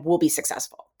 and we'll be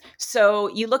successful.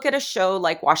 So you look at a show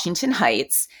like Washington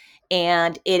Heights,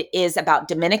 and it is about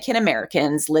Dominican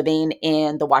Americans living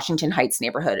in the Washington Heights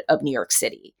neighborhood of New York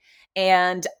City.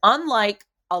 And unlike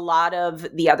a lot of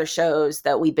the other shows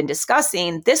that we've been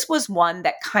discussing, this was one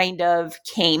that kind of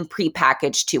came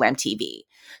prepackaged to MTV.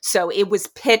 So it was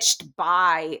pitched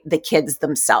by the kids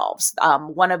themselves.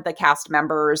 One of the cast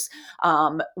members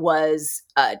was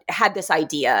had this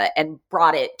idea and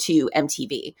brought it to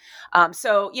MTV.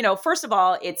 So first of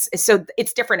all, it's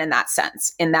different in that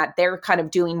sense, in that they're kind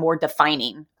of doing more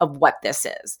defining of what this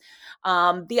is.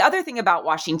 The other thing about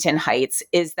Washington Heights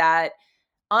is that,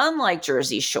 unlike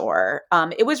Jersey Shore,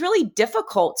 it was really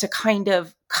difficult to kind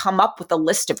of come up with a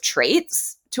list of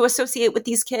traits to associate with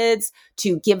these kids,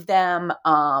 to give them,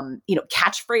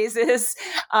 catchphrases,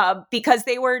 because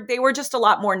they were just a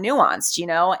lot more nuanced,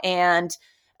 And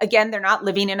again, they're not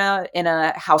living in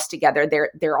a house together.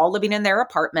 They're all living in their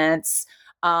apartments.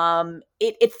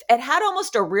 It had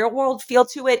almost a real world feel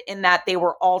to it, in that they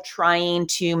were all trying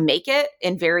to make it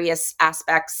in various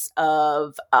aspects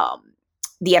of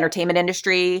the entertainment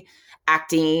industry,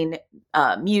 acting,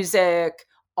 music,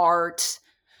 art,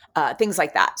 things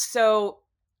like that. So,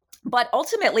 but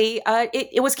ultimately,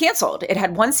 it was canceled. It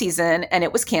had one season and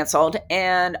it was canceled.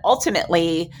 And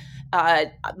ultimately,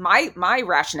 my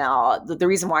rationale, the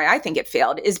reason why I think it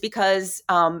failed, is because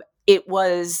it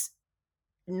was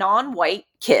non-white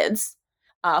kids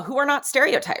who are not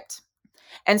stereotyped.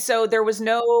 And so there was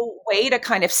no way to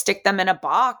kind of stick them in a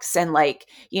box and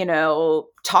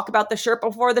talk about the shirt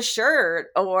before the shirt,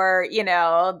 or,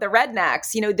 the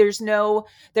rednecks,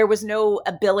 there was no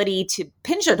ability to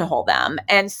pigeonhole them.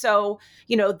 And so,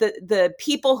 the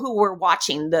people who were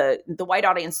watching, the white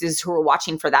audiences who were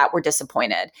watching for that, were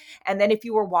disappointed. And then if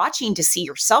you were watching to see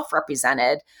yourself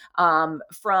represented,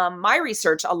 from my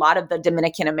research, a lot of the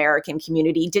Dominican American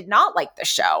community did not like the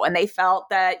show. And they felt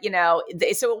that,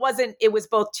 so it was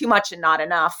both too much and not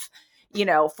enough,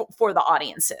 for the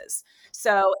audiences.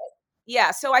 So,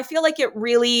 yeah. So I feel like it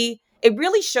really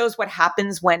shows what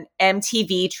happens when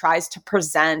MTV tries to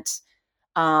present,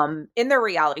 in their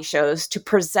reality shows, to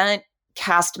present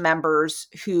cast members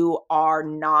who are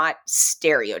not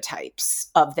stereotypes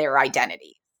of their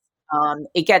identity.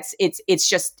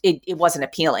 It wasn't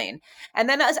appealing. And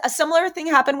then a similar thing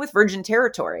happened with Virgin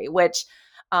Territory, which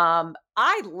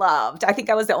I loved. I think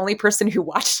I was the only person who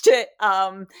watched it.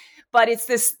 But it's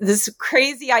this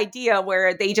crazy idea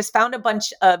where they just found a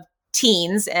bunch of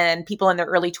teens and people in their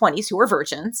early 20s who were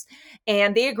virgins,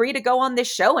 and they agree to go on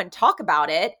this show and talk about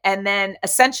it. And then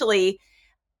essentially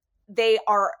they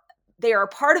are a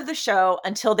part of the show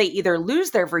until they either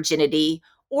lose their virginity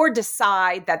or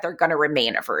decide that they're going to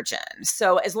remain a virgin.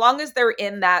 So as long as they're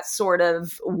in that sort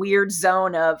of weird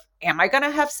zone of, am I going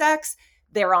to have sex?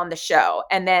 They're on the show.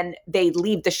 And then they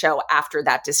leave the show after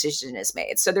that decision is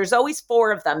made. So there's always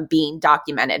 4 of them being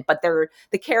documented, but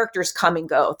the characters come and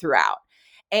go throughout.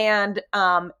 And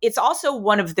it's also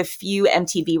one of the few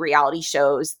MTV reality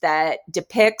shows that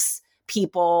depicts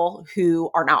people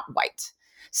who are not white.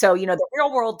 So, the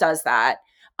real world does that.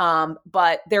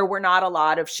 But there were not a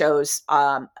lot of shows,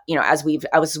 as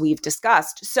we've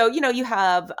discussed. So, you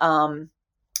have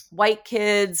white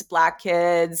kids, Black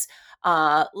kids,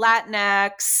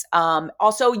 Latinx.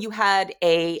 Also, you had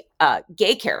a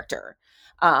gay character.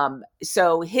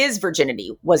 So his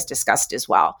virginity was discussed as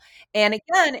well. And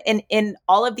again, in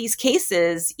all of these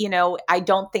cases, I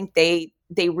don't think they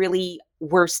really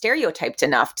were stereotyped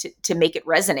enough to make it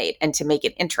resonate and to make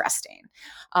it interesting.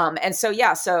 And so,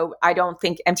 so I don't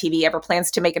think MTV ever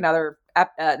plans to make another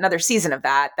season of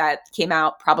that. That came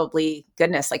out probably,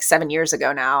 like 7 years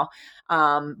ago now.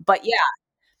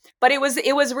 But it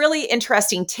was really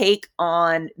interesting take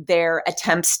on their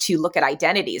attempts to look at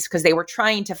identities, because they were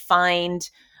trying to find,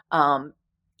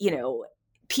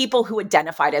 people who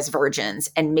identified as virgins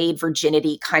and made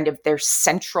virginity kind of their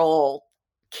central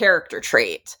character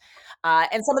trait.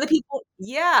 And some of the people,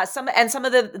 some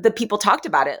of the people talked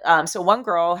about it. So one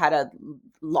girl had a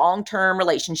long-term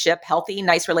relationship, healthy,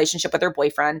 nice relationship with her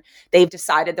boyfriend. They've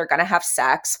decided they're going to have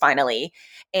sex finally.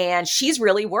 And she's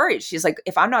really worried. She's like,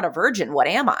 if I'm not a virgin, what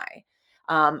am I?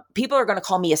 People are going to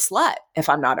call me a slut if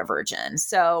I'm not a virgin.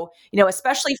 So,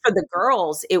 especially for the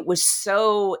girls, it was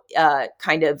so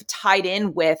kind of tied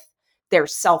in with their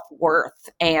self-worth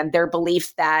and their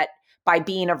belief that by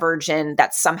being a virgin,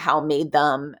 that somehow made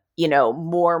them,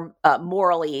 more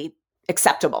morally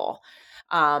acceptable.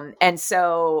 And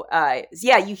so,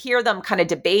 you hear them kind of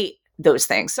debate those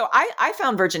things. So I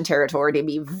found Virgin Territory to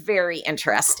be very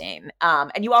interesting.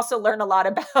 And you also learn a lot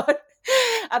about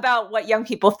about what young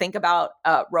people think about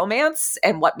romance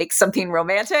and what makes something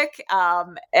romantic.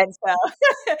 And so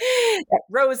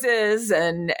roses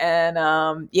and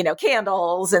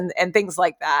candles and things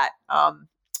like that.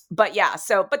 But yeah,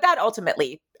 but that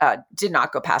ultimately did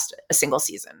not go past a single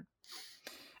season.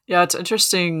 Yeah, it's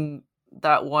interesting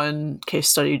that one case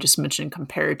study you just mentioned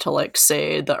compared to, like,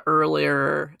 say, the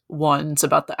earlier ones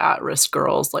about the at-risk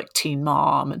girls, like Teen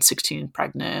Mom and 16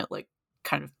 Pregnant, like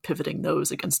kind of pivoting those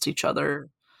against each other,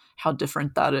 how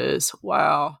different that is.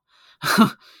 Wow.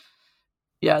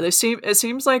 Yeah, it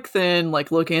seems like then,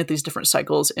 like, looking at these different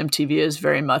cycles, MTV is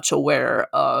very much aware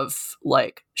of,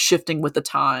 like, shifting with the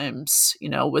times,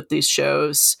 with these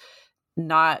shows,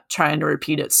 not trying to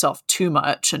repeat itself too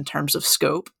much in terms of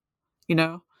scope,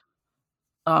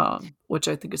 which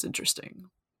I think is interesting.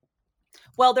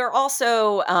 Well, they're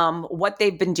also, what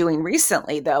they've been doing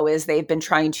recently, though, is they've been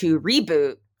trying to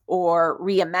reboot or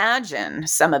reimagine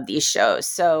some of these shows.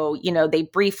 So, they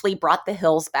briefly brought The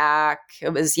Hills back. It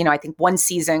was, I think one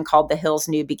season called The Hills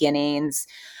New Beginnings.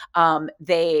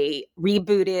 They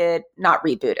not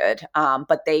rebooted,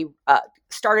 but they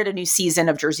started a new season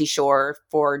of Jersey Shore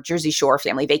for Jersey Shore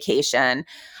Family Vacation.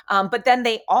 But then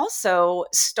they also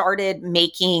started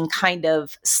making kind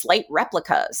of slight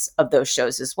replicas of those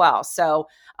shows as well. So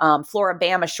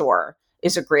Floribama Shore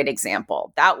is a great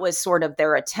example. That was sort of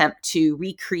their attempt to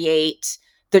recreate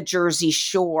the Jersey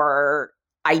Shore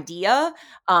idea,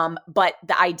 but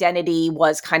the identity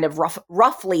was kind of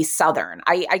roughly Southern.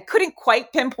 I couldn't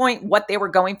quite pinpoint what they were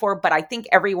going for, but I think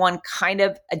everyone kind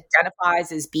of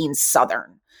identifies as being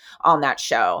Southern on that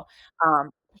show.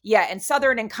 Yeah, and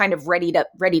Southern and kind of ready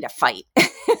to fight.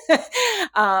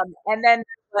 And then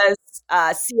there was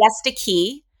Siesta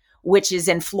Key, which is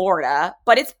in Florida,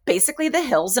 but it's basically the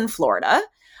hills in Florida.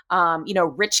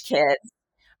 Rich kids.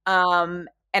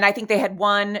 And I think they had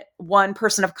one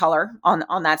person of color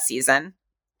on that season.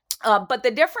 But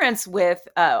the difference with,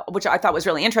 which I thought was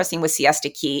really interesting with Siesta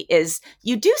Key, is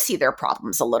you do see their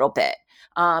problems a little bit.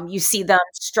 You see them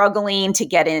struggling to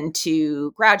get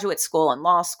into graduate school and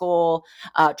law school,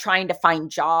 trying to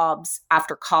find jobs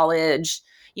after college,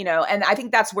 and I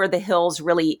think that's where The Hills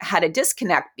really had a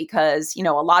disconnect because, a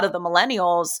lot of the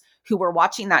millennials who were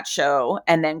watching that show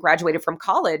and then graduated from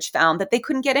college found that they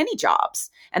couldn't get any jobs.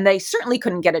 And they certainly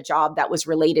couldn't get a job that was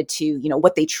related to,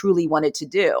 what they truly wanted to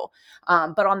do.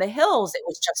 But on The Hills, it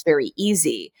was just very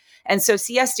easy. And so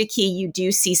Siesta Key, you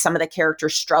do see some of the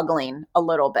characters struggling a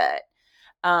little bit.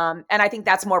 And I think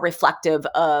that's more reflective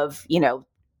of,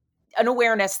 an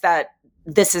awareness that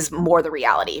this is more the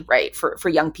reality, right, for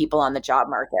young people on the job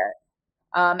market.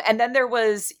 And then there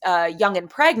was Young and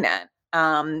Pregnant,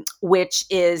 which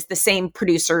is the same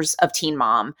producers of Teen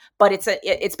Mom, but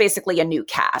it's basically a new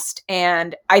cast.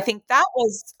 And I think that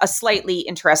was a slightly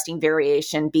interesting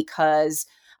variation because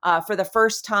for the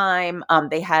first time,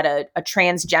 they had a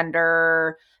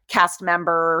transgender cast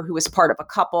member who was part of a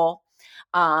couple.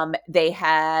 They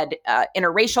had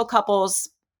interracial couples.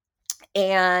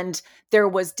 And there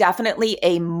was definitely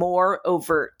a more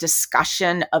overt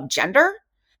discussion of gender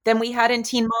than we had in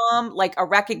Teen Mom, like a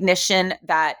recognition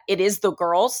that it is the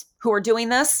girls who are doing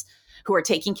this, who are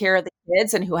taking care of the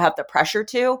kids and who have the pressure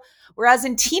to. Whereas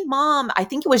in Teen Mom, I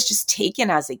think it was just taken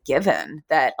as a given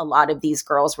that a lot of these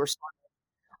girls were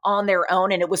on their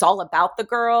own and it was all about the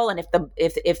girl. And if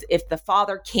the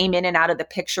father came in and out of the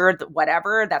picture,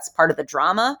 whatever, that's part of the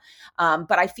drama.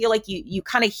 But I feel like you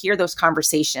kind of hear those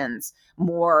conversations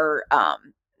more,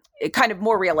 kind of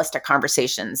more realistic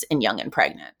conversations in Young and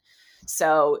Pregnant.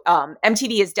 So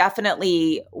MTV is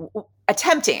definitely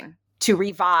attempting to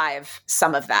revive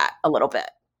some of that a little bit.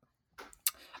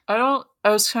 I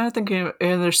was kind of thinking,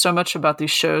 and there's so much about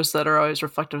these shows that are always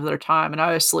reflective of their time. And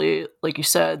obviously, like you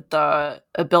said, the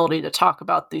ability to talk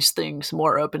about these things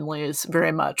more openly is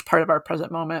very much part of our present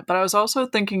moment. But I was also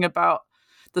thinking about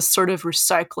the sort of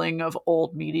recycling of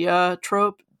old media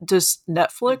trope. Does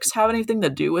Netflix have anything to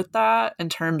do with that in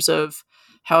terms of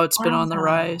how it's been on the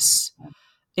rise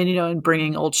and, and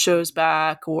bringing old shows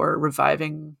back or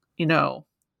reviving,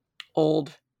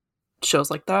 old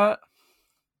shows like that?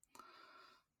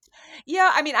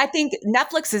 Yeah, I mean, I think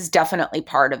Netflix is definitely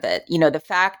part of it. The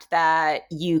fact that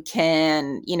you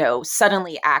can,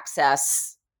 suddenly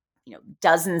access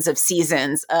dozens of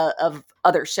seasons of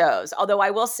other shows. Although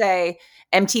I will say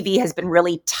MTV has been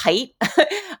really tight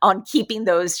on keeping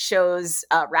those shows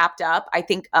wrapped up. I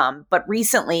think, but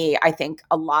recently, I think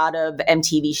a lot of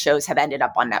MTV shows have ended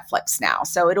up on Netflix now.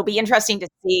 So it'll be interesting to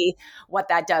see what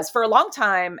that does. For a long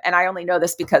time, and I only know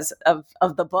this because of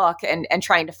the book and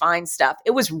trying to find stuff,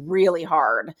 it was really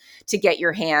hard to get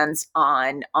your hands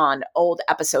on old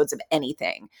episodes of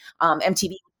anything.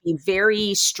 MTV be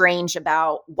very strange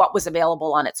about what was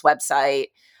available on its website.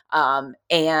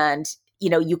 And,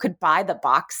 you could buy the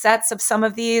box sets of some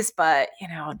of these, but,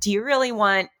 do you really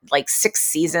want like 6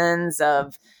 seasons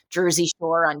of Jersey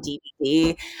Shore on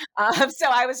DVD? So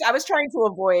I was trying to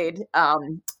avoid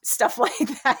stuff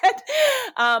like that.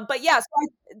 But yeah, so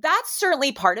that's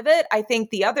certainly part of it. I think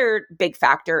the other big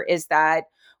factor is that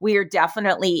we are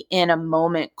definitely in a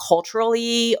moment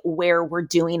culturally where we're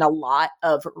doing a lot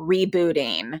of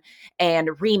rebooting and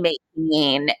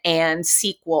remaking and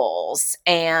sequels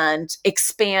and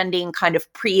expanding kind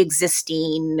of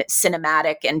pre-existing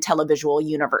cinematic and televisual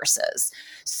universes.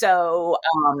 So,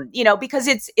 because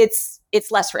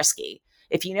it's less risky.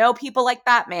 If you know people like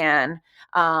Batman,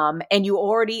 and you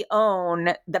already own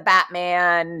the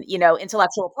Batman,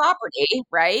 intellectual property,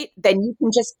 right? Then you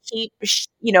can just keep,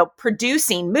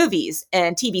 producing movies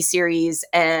and TV series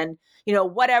and,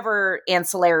 whatever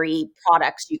ancillary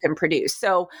products you can produce.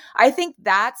 So I think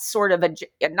that's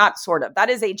that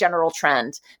is a general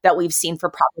trend that we've seen for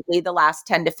probably the last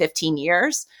 10 to 15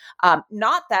 years.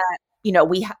 Not that,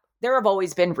 there have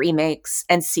always been remakes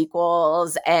and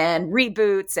sequels and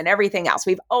reboots and everything else.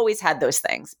 We've always had those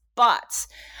things, but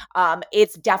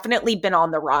it's definitely been on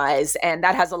the rise. And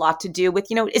that has a lot to do with,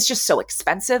 it's just so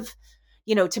expensive,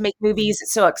 to make movies.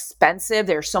 It's so expensive.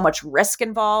 There's so much risk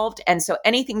involved. And so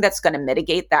anything that's going to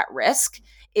mitigate that risk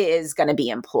is going to be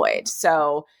employed.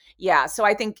 So yeah, so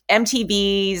I think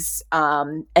MTV's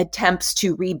attempts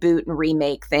to reboot and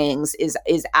remake things is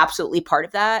absolutely part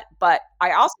of that. But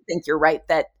I also think you're right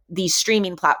that these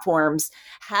streaming platforms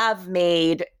have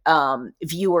made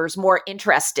viewers more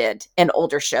interested in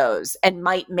older shows and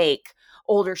might make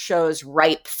older shows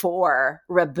ripe for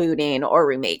rebooting or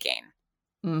remaking.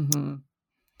 Mm-hmm.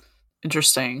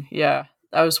 Interesting. Yeah,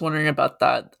 I was wondering about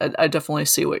that. I definitely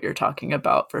see what you're talking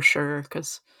about for sure.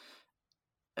 Because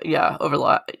yeah,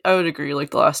 I would agree,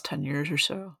 like the last 10 years or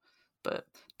so. But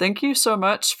thank you so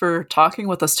much for talking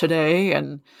with us today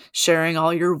and sharing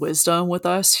all your wisdom with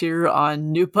us here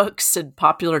on New Books and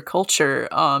Popular Culture.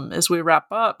 As we wrap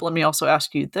up, let me also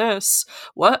ask you this.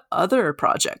 What other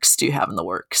projects do you have in the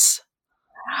works?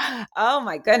 Oh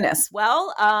my goodness.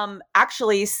 Well,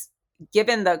 actually,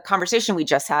 given the conversation we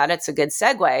just had, it's a good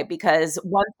segue because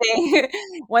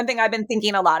one thing I've been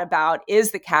thinking a lot about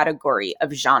is the category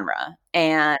of genre,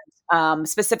 and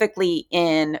specifically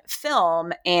in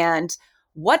film, and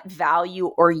what value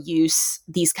or use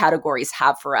these categories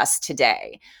have for us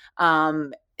today.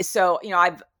 So,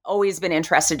 I've always been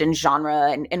interested in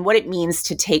genre and what it means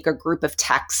to take a group of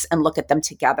texts and look at them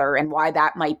together, and why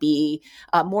that might be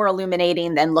more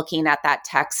illuminating than looking at that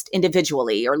text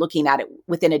individually or looking at it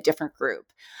within a different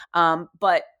group.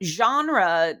 But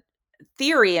genre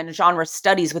theory and genre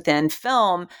studies within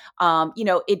film,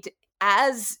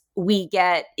 as we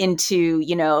get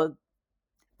into,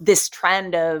 this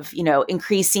trend of,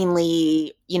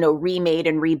 increasingly, remade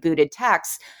and rebooted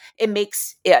texts, it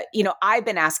makes, I've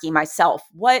been asking myself,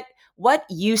 what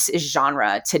use is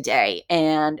genre today?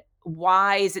 And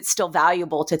why is it still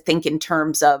valuable to think in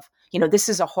terms of, this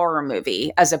is a horror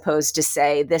movie, as opposed to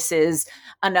say, this is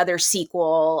another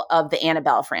sequel of the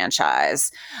Annabelle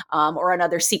franchise, or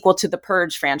another sequel to the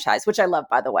Purge franchise, which I love,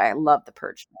 by the way. I love the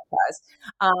Purge franchise.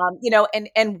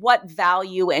 And what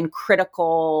value and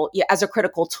as a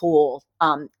critical tool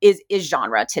is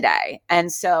genre today.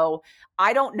 And so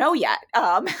I don't know yet.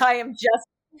 I am just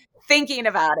thinking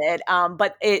about it,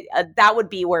 but that would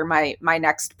be where my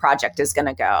next project is going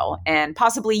to go, and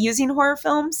possibly using horror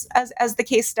films as the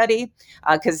case study,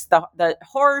 because the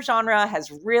horror genre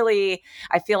has really,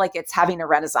 I feel like it's having a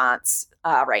renaissance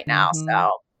right now. Mm-hmm.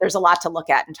 So there's a lot to look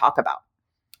at and talk about.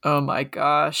 Oh my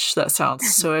gosh, that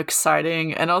sounds so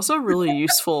exciting, and also really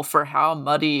useful for how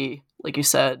muddy, like you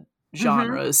said,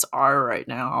 genres mm-hmm. are right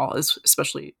now,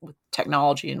 especially with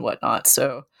technology and whatnot.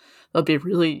 So that'll be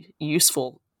really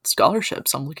useful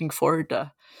scholarships. I'm looking forward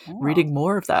to reading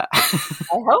more of that.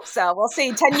 I hope so. We'll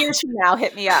see. 10 years from now,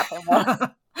 hit me up.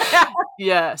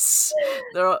 Yes.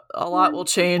 A lot will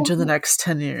change in the next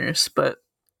 10 years. But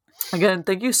again,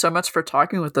 thank you so much for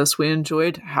talking with us. We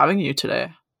enjoyed having you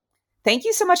today. Thank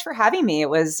you so much for having me. It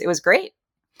was great.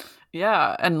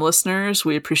 Yeah, and listeners,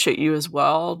 we appreciate you as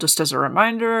well. Just as a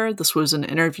reminder, this was an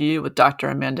interview with Dr.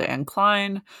 Amanda Ann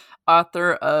Klein,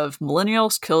 author of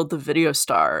Millennials Killed the Video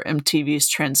Star, MTV's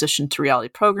Transition to Reality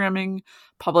Programming,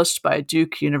 published by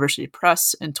Duke University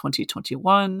Press in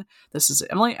 2021. This is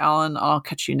Emily Allen. I'll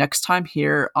catch you next time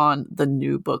here on the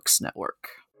New Books Network.